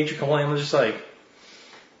one major complaint. I was just like,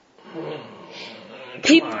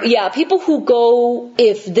 people who go,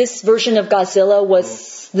 if this version of Godzilla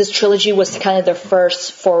this trilogy was kind of their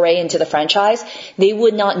first foray into the franchise, they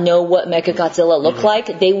would not know what Mechagodzilla looked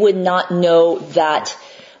like. They would not know that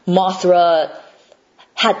Mothra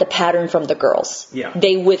had the pattern from the girls. Yeah.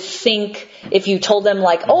 They would think, if you told them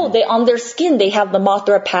like, they on their skin they have the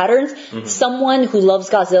Mothra patterns, someone who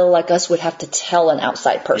loves Godzilla like us would have to tell an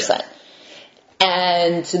outside person. Yeah.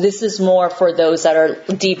 And this is more for those that are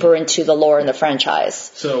deeper into the lore in the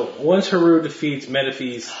franchise. So once Haru defeats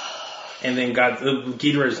Metaphys, and then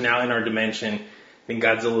Ghidorah is now in our dimension, then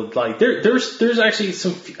Godzilla, like there's actually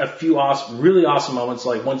a few really awesome moments,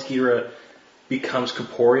 like once Ghidorah becomes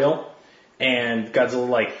corporeal. And Godzilla,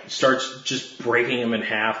 like, starts just breaking him in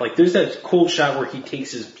half. Like, there's that cool shot where he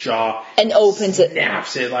takes his jaw and opens it.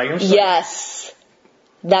 Snaps it. Like, yes.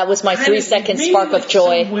 That was my 3-second spark of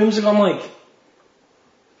joy. So whimsical. I'm like,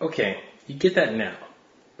 okay, you get that now.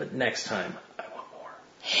 But next time, I want more.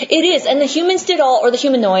 It is. And the humans the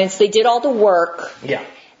humanoids, they did all the work. Yeah.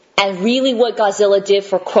 And really what Godzilla did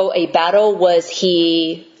for, quote, a battle was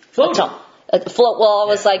he... Floated.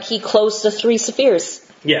 Like, he closed the 3 spheres.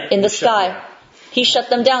 Yeah, in the sky. He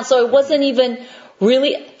shut them down. So he wasn't even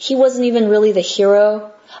really the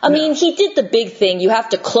hero. I mean, he did the big thing. You have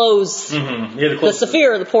to close the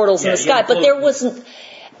sphere, the portals in the sky. But there wasn't,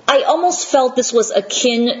 I almost felt this was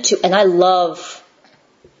akin to, and I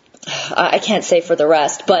can't say for the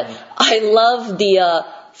rest, but I love the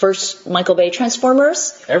first Michael Bay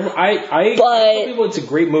Transformers. I tell people it's a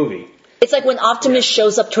great movie. It's like when Optimus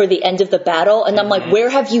shows up toward the end of the battle, and I'm like, where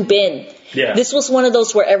have you been? Yeah. This was one of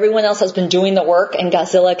those where everyone else has been doing the work, and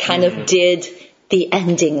Godzilla kind of did the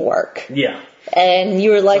ending work. Yeah. And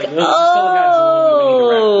you were like, okay.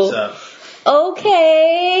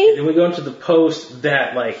 And then we go into the post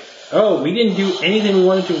that, like, we didn't do anything we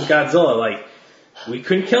wanted to with Godzilla. Like, we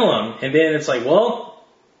couldn't kill him. And then it's like, well,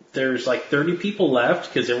 there's like 30 people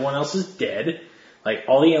left because everyone else is dead. Like,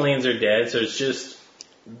 all the aliens are dead, so it's just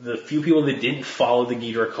the few people that didn't follow the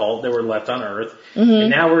Ghidorah cult that were left on Earth.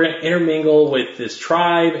 And now we're going to intermingle with this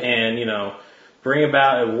tribe and, bring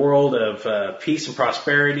about a world of peace and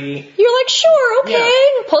prosperity. You're like, sure, okay.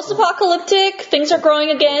 Yeah. Post-apocalyptic, things are growing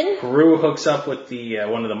again. Haru hooks up with the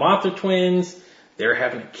one of the Mothra twins. They're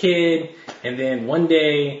having a kid. And then one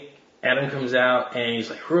day, Adam comes out and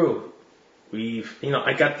he's like, Haru,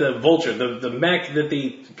 I got the Vulture, the mech that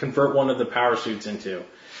they convert one of the power suits into.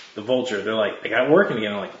 The Vulture. They're like, I got it working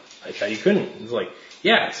again. I'm like, I thought you couldn't. It's like,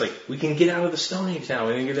 yeah, it's like, we can get out of the Stone Age now.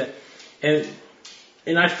 We can get that.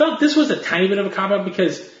 And I felt this was a tiny bit of a cop-out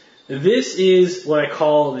because this is what I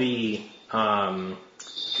call the I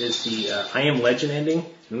Am Legend ending.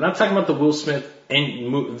 I'm not talking about the Will Smith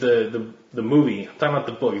the movie. I'm talking about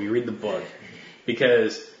the book. If you read the book.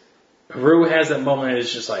 Because Haru has that moment and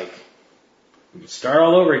it's just like, start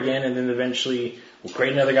all over again and then eventually we'll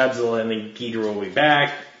create another Godzilla and then Ghidorah will be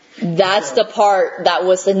back. That's the part that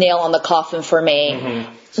was the nail on the coffin for me.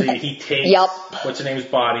 So he takes what's her name's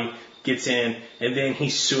body, gets in, and then he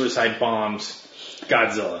suicide bombs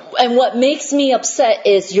Godzilla. And what makes me upset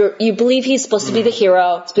is you believe he's supposed to be the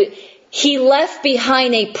hero. He left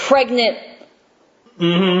behind a pregnant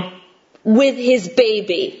with his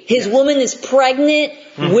baby. His woman is pregnant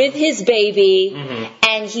with his baby,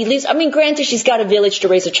 and and he leaves. I mean, granted, she's got a village to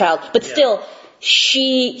raise a child, but still,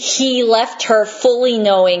 he left her fully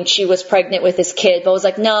knowing she was pregnant with his kid, but was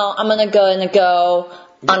like, no, I'm gonna go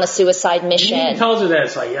on a suicide mission. And he tells her that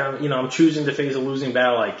it's like, I'm choosing to face a losing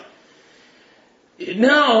battle. Like,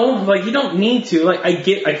 no, like you don't need to. Like, I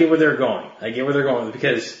get where they're going.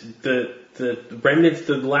 Because the remnants,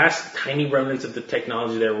 the last tiny remnants of the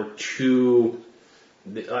technology there were too.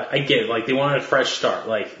 I get it. Like, they wanted a fresh start.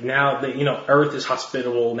 Like, now that Earth is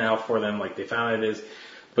hospitable now for them. Like, they found it is.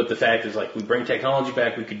 But the fact is, like, we bring technology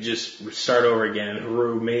back, we could just start over again.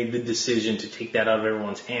 Haru made the decision to take that out of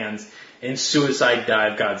everyone's hands and suicide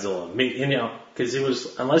dive Godzilla. Because it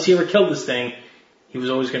was, unless he ever killed this thing, he was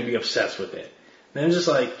always going to be obsessed with it. And I'm just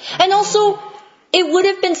like... And also, it would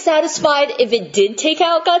have been satisfied if it did take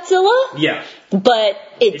out Godzilla. Yeah. But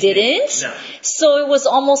it didn't. No. So it was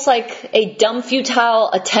almost like a dumb,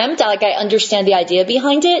 futile attempt. Like, I understand the idea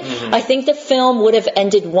behind it. Mm-hmm. I think the film would have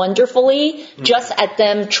ended wonderfully just at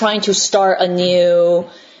them trying to start anew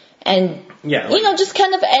and, just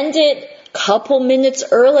kind of end it a couple minutes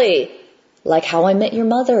early. Like How I Met Your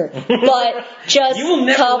Mother. But just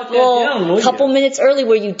couple minutes early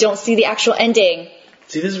where you don't see the actual ending.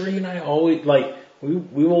 See, this is where you and I always, like,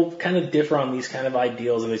 we will kind of differ on these kind of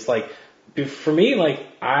ideals, and it's like, for me, like,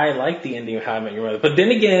 I like the ending of How I Met Your Mother. But then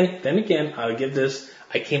again, I'll give this,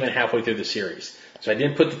 I came in halfway through the series. So I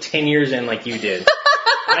didn't put the 10 years in like you did.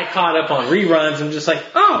 I caught up on reruns. I'm just like,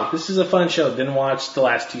 oh, this is a fun show. Didn't watch the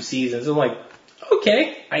last 2 seasons. I'm like,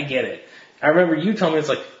 okay, I get it. I remember you telling me it's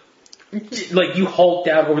like you hulked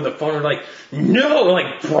out over the phone and like, no,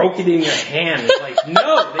 like broke it in your hand. It's like,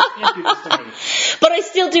 no, they can't do this to me. But I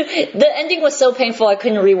still do. The ending was so painful I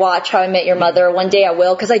couldn't rewatch How I Met Your Mother. One day I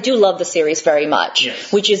will, because I do love the series very much,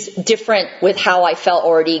 which is different with how I felt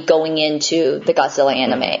already going into the Godzilla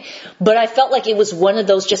anime. But I felt like it was one of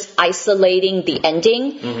those just isolating the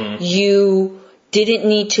ending. Mm-hmm. You didn't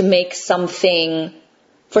need to make something...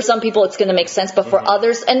 For some people, it's going to make sense, but for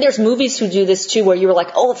others, and there's movies who do this too, where you were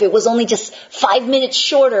like, oh, if it was only just 5 minutes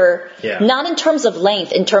shorter, not in terms of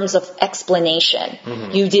length, in terms of explanation,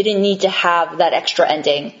 you didn't need to have that extra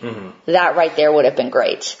ending. Mm-hmm. That right there would have been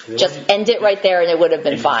great. Just end it right there and it would have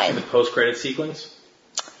been fine. The post-credit sequence?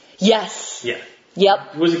 Yes. Yeah.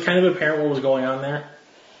 Yep. Was it kind of apparent what was going on there?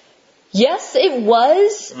 Yes, it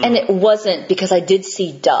was, and it wasn't, because I did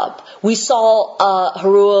see dub. We saw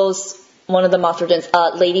Haruo's... one of the Mothra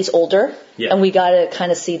ladies older, and we got to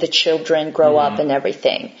kind of see the children grow up and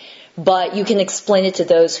everything. But you can explain it to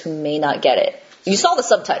those who may not get it. You saw the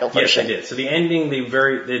subtitle version. Yes, I did. So the ending,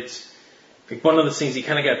 it's like one of the things you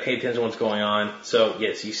kind of got to pay attention to what's going on. So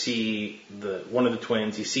yes, you see one of the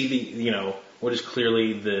twins. You see what is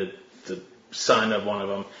clearly the son of one of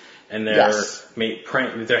them, and they're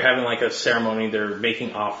having like a ceremony. They're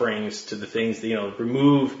making offerings to the things that,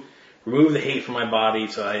 remove the hate from my body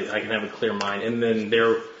so I can have a clear mind. And then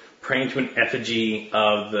they're praying to an effigy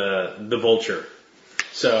of the vulture.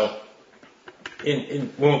 So,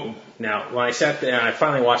 now, when I sat there and I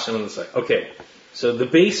finally watched them, I was like, okay, so the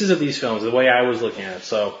basis of these films, the way I was looking at it,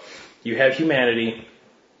 so you have humanity.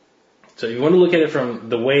 So you want to look at it from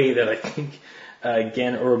the way that I think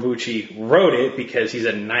Gen Urobuchi wrote it, because he's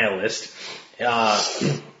a nihilist.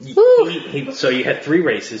 So you had 3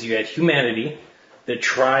 races. You had humanity, that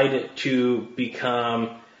tried to become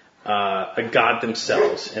a god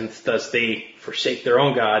themselves, and thus they forsake their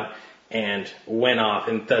own god and went off,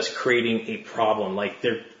 and thus creating a problem. Like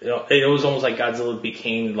it was almost like Godzilla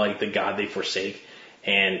became like the god they forsake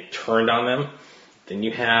and turned on them. Then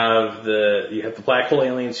you have the black hole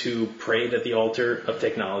aliens who prayed at the altar of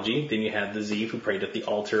technology. Then you had the Zeef who prayed at the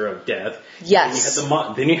altar of death. Yes.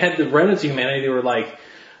 Then you had the remnants of humanity who were like,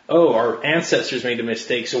 oh, our ancestors made a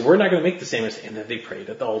mistake, so we're not going to make the same mistake. And then they prayed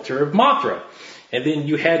at the altar of Mothra. And then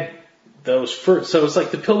you had those first. So it's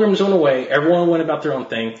like the pilgrims went away. Everyone went about their own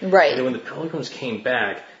thing. Right. And then when the pilgrims came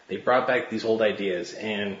back, they brought back these old ideas.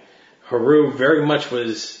 And Haru very much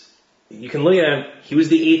was, you can look at him, he was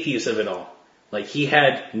the atheist of it all. Like, he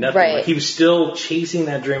had nothing. Right. Like, he was still chasing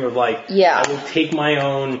that dream of like, I will take my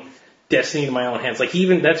own destiny into my own hands. Like,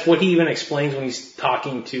 that's what he even explains when he's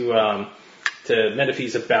talking to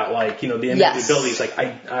Metaphys about, like, the end of the abilities. Like,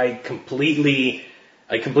 I completely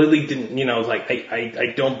didn't,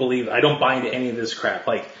 I don't believe, I don't buy into any of this crap.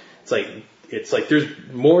 Like, it's like there's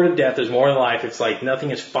more to death, there's more to life. It's like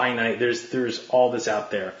nothing is finite. There's all this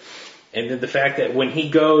out there. And then the fact that when he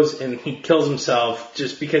goes and he kills himself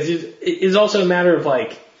just because it is also a matter of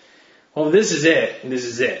like, well, this is it. This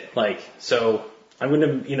is it. Like, so I'm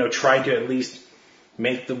going to, try to at least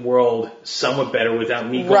make the world somewhat better without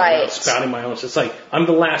me going out spouting my own. So it's like, I'm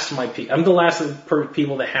the last of my people. I'm the last of the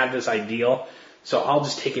people that have this ideal. so I'll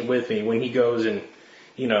just take it with me when he goes and,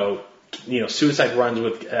 suicide runs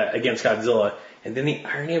with against Godzilla. And then the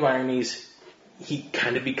irony of ironies, he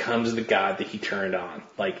kind of becomes the god that he turned on.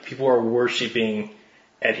 Like, people are worshiping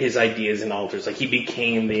at his ideas and altars. Like, he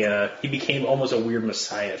became almost a weird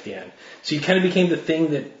messiah at the end. So he kind of became the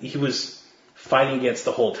thing that he was fighting against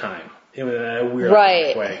the whole time in a weird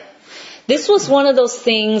way. This was one of those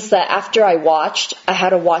things that after I watched, I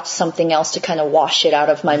had to watch something else to kind of wash it out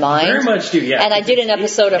of my mind. Very much do, yeah. And I did an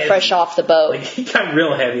episode of Fresh Off the Boat. Like, he got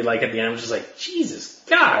real heavy, like, at the end. I was just like, Jesus,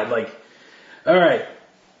 God, like, all right.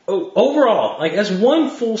 Overall, like, as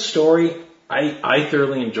one full story, I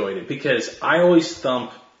thoroughly enjoyed it because I always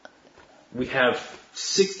thump, we have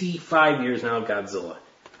 65 years now of Godzilla.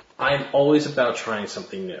 I'm always about trying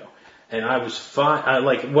something new. And I was fine.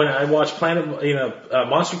 When I watched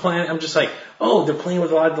Monster Planet, I'm just like, oh, they're playing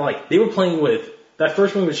with a lot of, they were playing with, that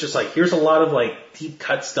first movie was just like, here's a lot of, deep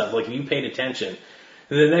cut stuff, if you paid attention.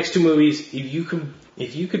 And the next two movies, if you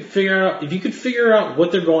could figure out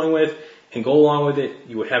what they're going with and go along with it,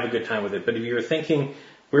 you would have a good time with it. But if you were thinking,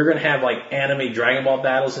 we're going to have, anime Dragon Ball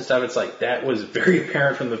battles and stuff, it's like, that was very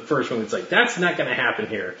apparent from the first one. It's like, that's not going to happen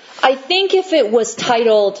here. I think if it was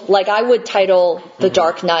titled, I would title The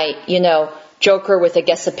Dark Knight, Joker with a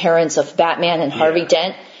guest appearance of Batman and Harvey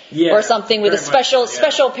Dent, or something with a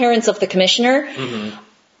special appearance of the Commissioner. Mm-hmm.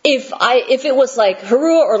 If it was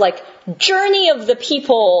Harua or Journey of the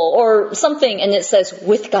People or something, and it says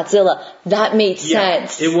with Godzilla, that made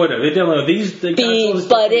sense. It would have. It definitely.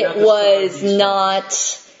 But it was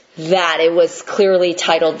not that. It was clearly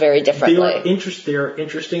titled very differently. They are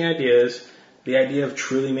interesting ideas. The idea of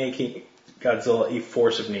truly making Godzilla a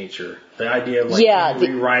force of nature. The idea of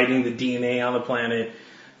rewriting the DNA on the planet.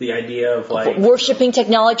 The idea of worshipping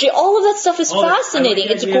technology, all of that stuff is fascinating.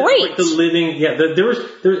 It's great. The living,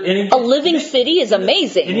 a living city is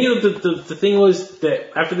amazing. And the thing was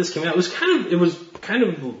that after this came out, it was kind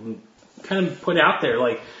of put out there.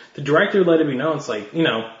 The director let it be known. It's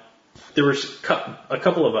there was a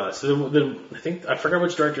couple of us. I forgot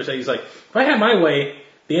which director said. He's like, if I had my way,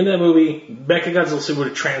 the end of that movie, Mechagodzilla would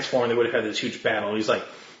have transformed. They would have had this huge battle. He's like,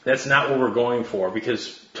 that's not what we're going for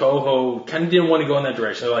because Toho kind of didn't want to go in that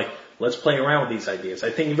direction. They're like, let's play around with these ideas. I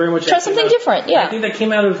think very much try something different. Yeah, I think that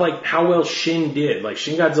came out of how well Shin did.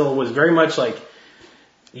 Shin Godzilla was very much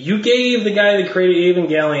you gave the guy that created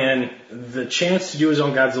Evangelion the chance to do his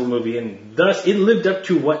own Godzilla movie, and thus it lived up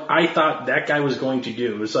to what I thought that guy was going to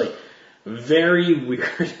do. It was very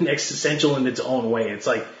weird and existential in its own way. It's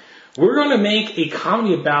we're going to make a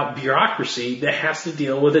comedy about bureaucracy that has to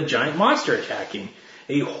deal with a giant monster attacking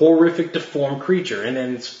a horrific, deformed creature, and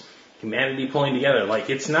then it's humanity pulling together.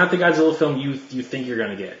 It's not the Godzilla film you think you're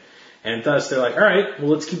going to get. And thus, they're like, all right, well,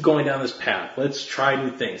 let's keep going down this path. Let's try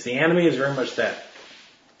new things. The anime is very much that.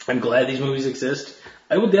 I'm glad these movies exist.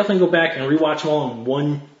 I will definitely go back and rewatch them all in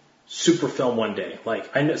one super film one day.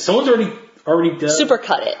 I know someone's already done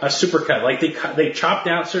supercut it. A supercut. They chopped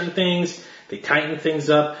out certain things. They tightened things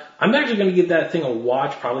up. I'm actually going to give that thing a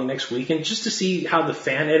watch probably next weekend just to see how the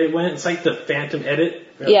fan edit went. It's the Phantom edit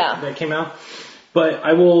that came out. But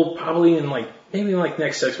I will probably maybe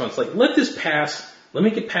next 6 months, let this pass. Let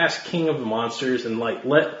me get past King of the Monsters and let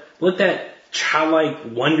that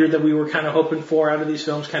childlike wonder that we were kind of hoping for out of these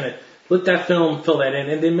films let that film fill that in.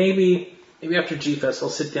 And then maybe after G-Fest I'll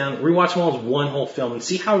sit down, rewatch them all as one whole film and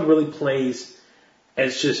see how it really plays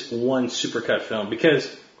as just one supercut film.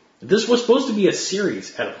 Because this was supposed to be a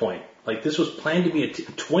series at a point. This was planned to be a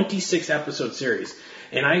 26 episode series.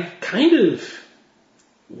 And I kind of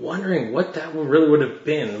wondering what that really would have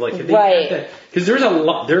been. Right. Because there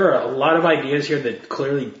are a lot of ideas here that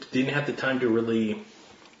clearly didn't have the time to really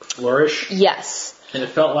flourish. Yes. And it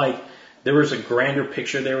felt like there was a grander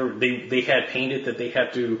picture they had painted that they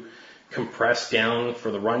had to compress down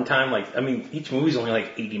for the runtime. Each movie's only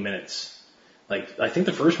 80 minutes. I think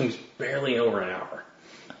the first one's barely over an hour.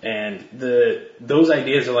 And those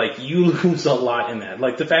ideas are you lose a lot in that.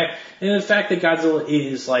 The fact that Godzilla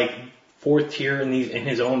is fourth tier in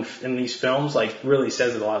these films really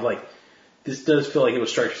says it a lot. This does feel like it was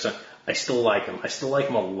structured. I still like him. I still like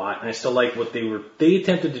him a lot, and I still like what they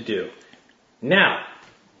attempted to do. Now,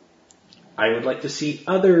 I would like to see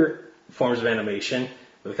other forms of animation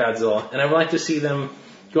with Godzilla, and I would like to see them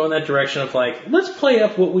go in that direction of let's play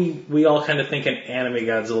up what we all kind of think an anime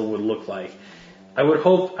Godzilla would look like. I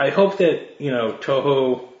hope that,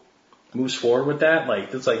 Toho moves forward with that.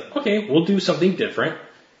 It's okay, we'll do something different.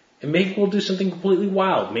 And maybe we'll do something completely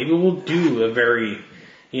wild. Maybe we'll do a very,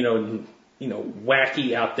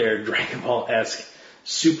 wacky out there Dragon Ball-esque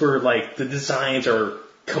super, the designs are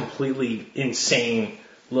completely insane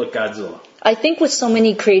look Godzilla. I think with so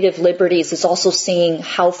many creative liberties, it's also seeing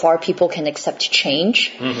how far people can accept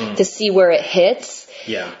change to see where it hits.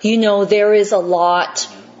 Yeah. You know, there is a lot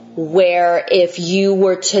where if you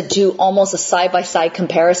were to do almost a side-by-side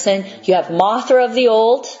comparison, you have Mothra of the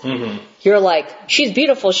old. You're like, she's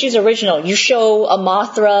beautiful, she's original. You show a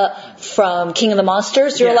Mothra from King of the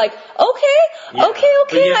Monsters, you're like, okay,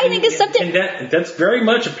 I think it's something. And that's very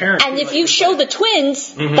much apparent. And if you show the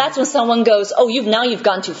twins, that's when someone goes, oh, you've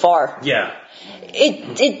gone too far. Yeah.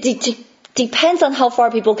 It depends on how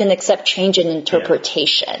far people can accept change in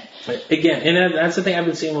interpretation. Yeah. Again, and that's the thing I've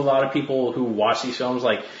been seeing with a lot of people who watch these films.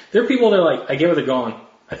 Like, there are people that are like, I get where they're going.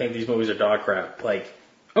 I think these movies are dog crap. Like,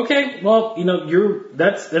 okay, well, you know,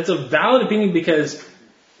 that's a valid opinion because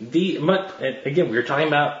again, we were talking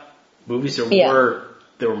about movies that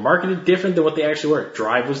were marketed different than what they actually were.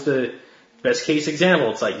 Drive was the best case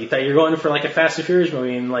example. It's like, you thought you were going for like a Fast and Furious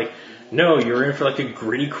movie and like, no, you were in for like a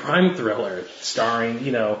gritty crime thriller starring,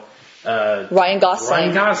 you know, Ryan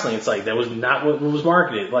Gosling. It's like, that was not what was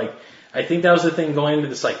marketed. Like, I think that was the thing going into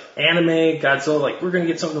this like anime, Godzilla, like, we're going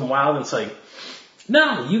to get something wild. And it's like,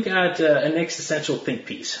 no, you got an existential think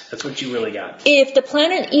piece. That's what you really got. If the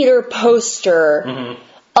Planet Eater poster,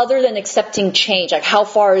 other than accepting change, like how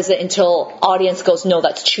far is it until audience goes, no,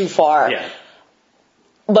 that's too far. Yeah.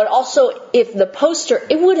 But also, if the poster,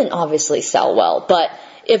 it wouldn't obviously sell well, but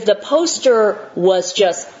if the poster was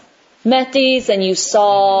just Metis and you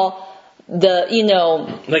saw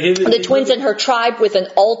the twins in her tribe with an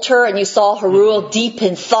altar and you saw Haruo deep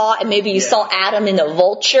in thought and maybe you saw Adam in a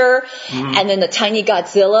vulture and then the tiny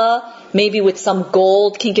Godzilla maybe with some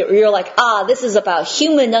gold, you're like, this is about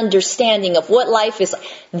human understanding of what life is.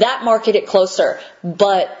 That marketed closer.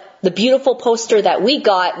 But the beautiful poster that we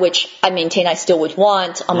got, which I maintain I still would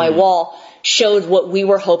want on my wall, showed what we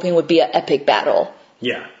were hoping would be an epic battle.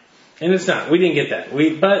 Yeah. And it's not. We didn't get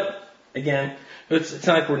that. But again, it's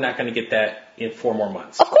not like we're not going to get that in 4 more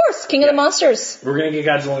months. Of course, King of the Monsters. We're going to get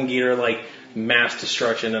Godzilla and Ghidorah, like, mass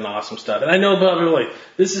destruction and awesome stuff. And I know people are like,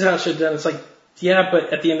 this is how it should be done. It's like, yeah,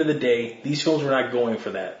 but at the end of the day, these films were not going for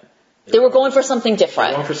that. They were going for something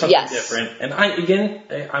different. They were going for something different. And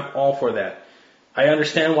I'm all for that. I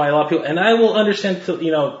understand why a lot of people, and I will understand,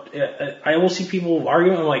 I will see people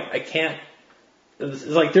arguing. I'm like, I can't. It's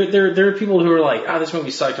like, there are people who are like, this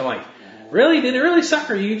movie sucked. I'm like, really? Did it really suck?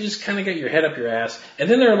 Or you just kind of got your head up your ass? And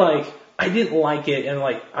then they're like, I didn't like it, and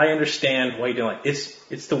like, I understand why you didn't like it.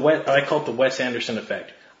 It's I call it the Wes Anderson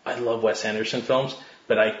effect. I love Wes Anderson films,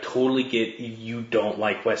 but I totally get you don't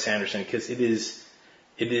like Wes Anderson because it is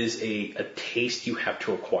a taste you have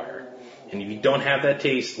to acquire. And if you don't have that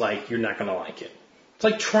taste, like, you're not gonna like it. It's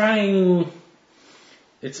like trying,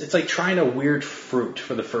 it's like trying a weird fruit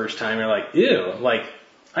for the first time. You're like, ew, like,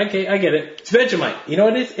 okay, I get it. It's Vegemite. You know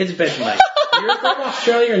what it is? It's Vegemite. If you're from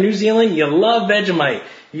Australia or New Zealand, you love Vegemite.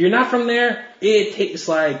 If you're not from there, it tastes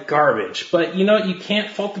like garbage. But you know what? You can't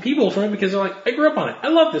fault the people for it because they're like, I grew up on it. I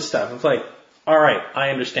love this stuff. It's like, alright, I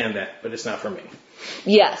understand that, but it's not for me.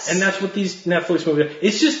 Yes. And that's what these Netflix movies are.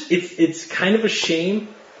 It's just, it's kind of a shame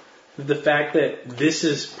the fact that this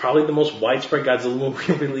is probably the most widespread Godzilla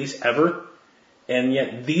movie release ever. And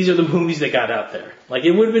yet these are the movies that got out there. Like,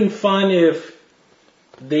 it would have been fun if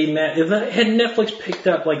had Netflix picked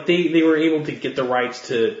up, like, they were able to get the rights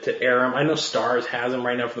to air them. I know Starz has them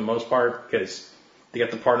right now for the most part because they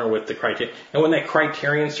got the partner with the Criterion. And when that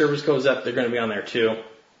Criterion service goes up, they're going to be on there too.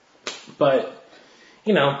 But,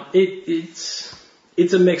 you know, it's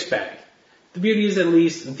a mixed bag. The beauty is, at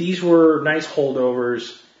least, these were nice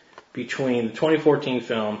holdovers between the 2014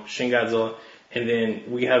 film, Shin Godzilla, and then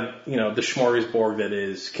we have, you know, the smorgasbord that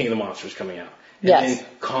is King of the Monsters coming out. And then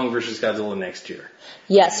Kong vs. Godzilla next year.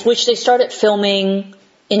 Yes, which they started filming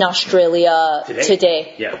in Australia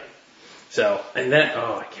today. Yeah. So, and then,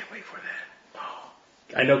 I can't wait for that.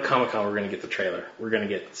 Oh, I know Comic-Con we're going to get the trailer. We're going to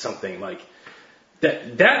get something like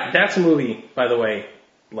that. That's a movie, by the way,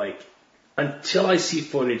 like, until I see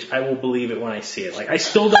footage, I will believe it when I see it. Like, I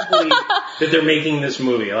still don't believe that they're making this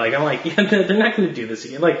movie. Like, I'm like, yeah, they're not going to do this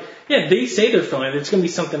again. Like, yeah, they say they're filming it. It's going to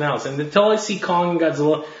be something else. And until I see Kong and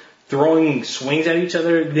Godzilla throwing swings at each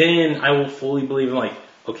other, then I will fully believe, like,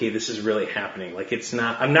 okay, this is really happening. Like,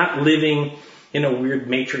 I'm not living in a weird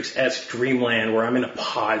Matrix-esque dreamland where I'm in a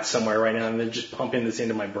pod somewhere right now and they're just pumping this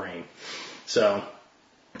into my brain. So,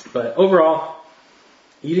 but overall,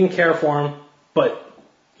 you didn't care for them, but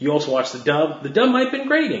you also watched the dub. The dub might have been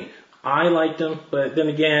grating. I liked them, but then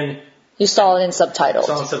again, you saw it in subtitles.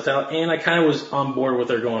 And I kind of was on board with what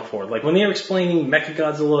they're going for. Like, when they were explaining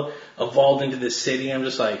Mechagodzilla evolved into this city, I'm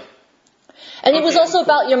just like... And it was also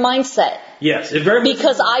about your mindset. Yes. It very much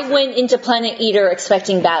because I went into Planet Eater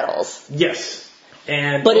expecting battles. Yes.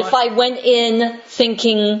 But if I went in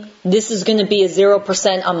thinking this is going to be a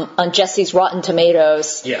 0% on Jesse's Rotten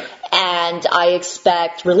Tomatoes, and I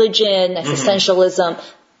expect religion, existentialism,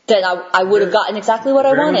 then I would have gotten exactly what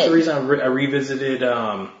I wanted. That's the reason I revisited,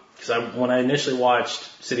 because when I initially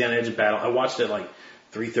watched City on Edge of Battle, I watched it like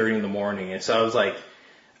 3:30 in the morning, and so I was like,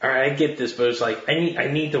 all right, I get this, but it's like I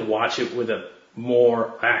need to watch it with a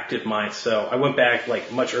more active mind. So I went back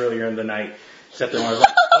like much earlier in the night, sat there and I was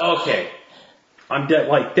like, okay. I'm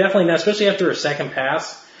definitely not, especially after a second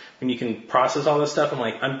pass, when you can process all this stuff. I'm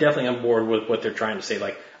like, I'm definitely on board with what they're trying to say.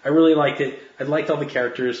 Like, I really liked it. I liked all the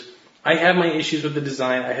characters. I have my issues with the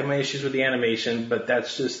design. I have my issues with the animation, but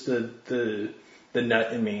that's just the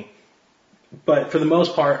nut in me. But for the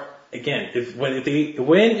most part, again, when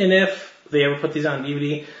and if they ever put these on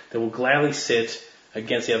DVD, they will gladly sit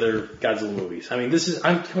against the other Godzilla movies. I mean,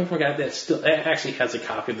 I'm coming from a guy that actually has a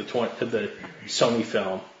copy of the Sony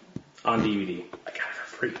film on DVD. I got it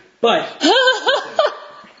for free. But,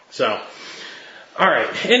 so,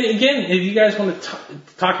 alright. And again, if you guys want to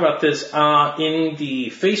talk about this, in the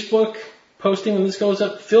Facebook posting when this goes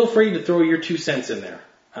up, feel free to throw your 2 cents in there.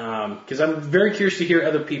 Because I'm very curious to hear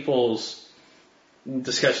other people's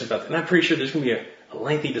discussions about that. And I'm pretty sure there's going to be a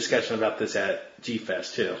lengthy discussion about this at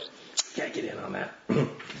G-Fest too. Gotta get in on that. I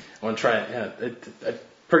want to try it. I'm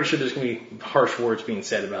pretty sure there's going to be harsh words being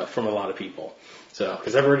said from a lot of people. So,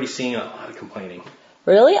 because I've already seen a lot of complaining.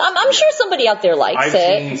 Really? I'm sure somebody out there likes it.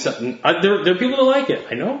 I've seen something. There are people that like it.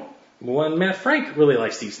 I know. One Matt Frank really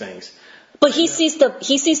likes these things. But he sees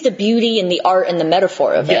the beauty and the art and the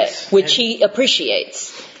metaphor of it, which he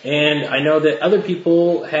appreciates. And I know that other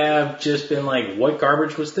people have just been like, "What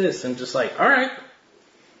garbage was this?" And just like, all right,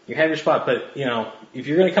 you have your spot. But if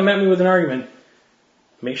you're going to come at me with an argument,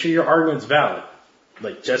 make sure your argument's valid.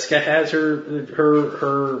 Like Jessica has her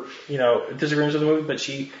disagreements with the movie, but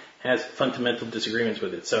she has fundamental disagreements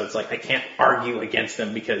with it. So it's like I can't argue against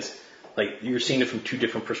them because like you're seeing it from 2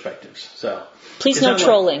 different perspectives. So please no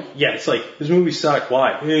trolling. It's like this movie sucked.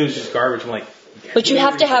 Why? It was just garbage. I'm like, but you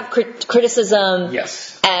have to have criticism,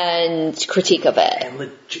 and critique of it, and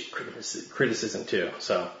legit criticism too.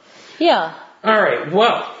 So yeah. All right.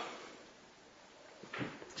 Well.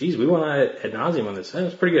 Geez, we went ad nauseum on this. That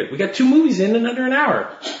was pretty good. We got 2 movies in under an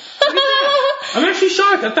hour. I'm actually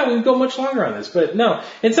shocked. I thought we'd go much longer on this, but no.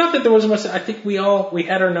 It's not that there wasn't much. I think we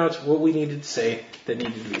had our notes, what we needed to say that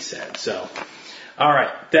needed to be said. So, all right,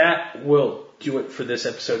 that will do it for this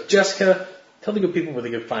episode. Jessica, tell the good people where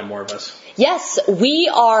they can find more of us. Yes, we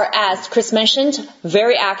are, as Chris mentioned,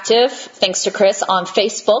 very active, thanks to Chris, on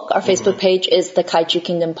Facebook. Our Facebook page is the Kaiju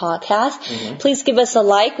Kingdom Podcast. Please give us a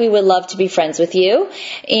like. We would love to be friends with you.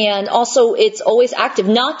 And also, it's always active,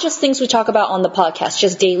 not just things we talk about on the podcast,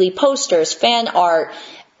 just daily posters, fan art,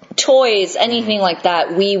 toys, anything like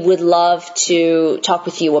that. We would love to talk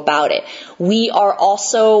with you about it. We are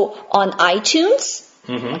also on iTunes.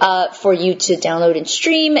 For you to download and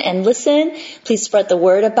stream and listen. Please spread the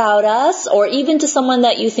word about us, or even to someone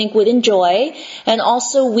that you think would enjoy. And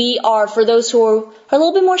also, we are, for those who are a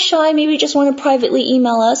little bit more shy, maybe just want to privately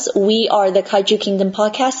email us, we are the Kaiju Kingdom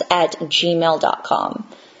Podcast at gmail.com.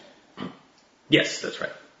 Yes, that's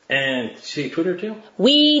right. And see Twitter too?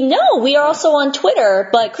 We are also on Twitter,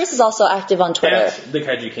 but Chris is also active on Twitter. That's the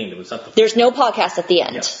Kaiju Kingdom. It's not There's no podcast at the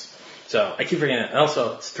end. Yes. So I keep forgetting it.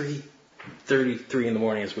 Also, it's 3:33 in the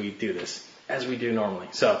morning as we do this, as we do normally.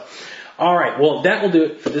 So, all right. Well, that will do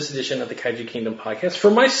it for this edition of the Kaiju Kingdom Podcast.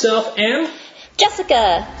 For myself and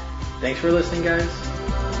Jessica. Thanks for listening,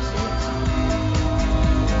 guys.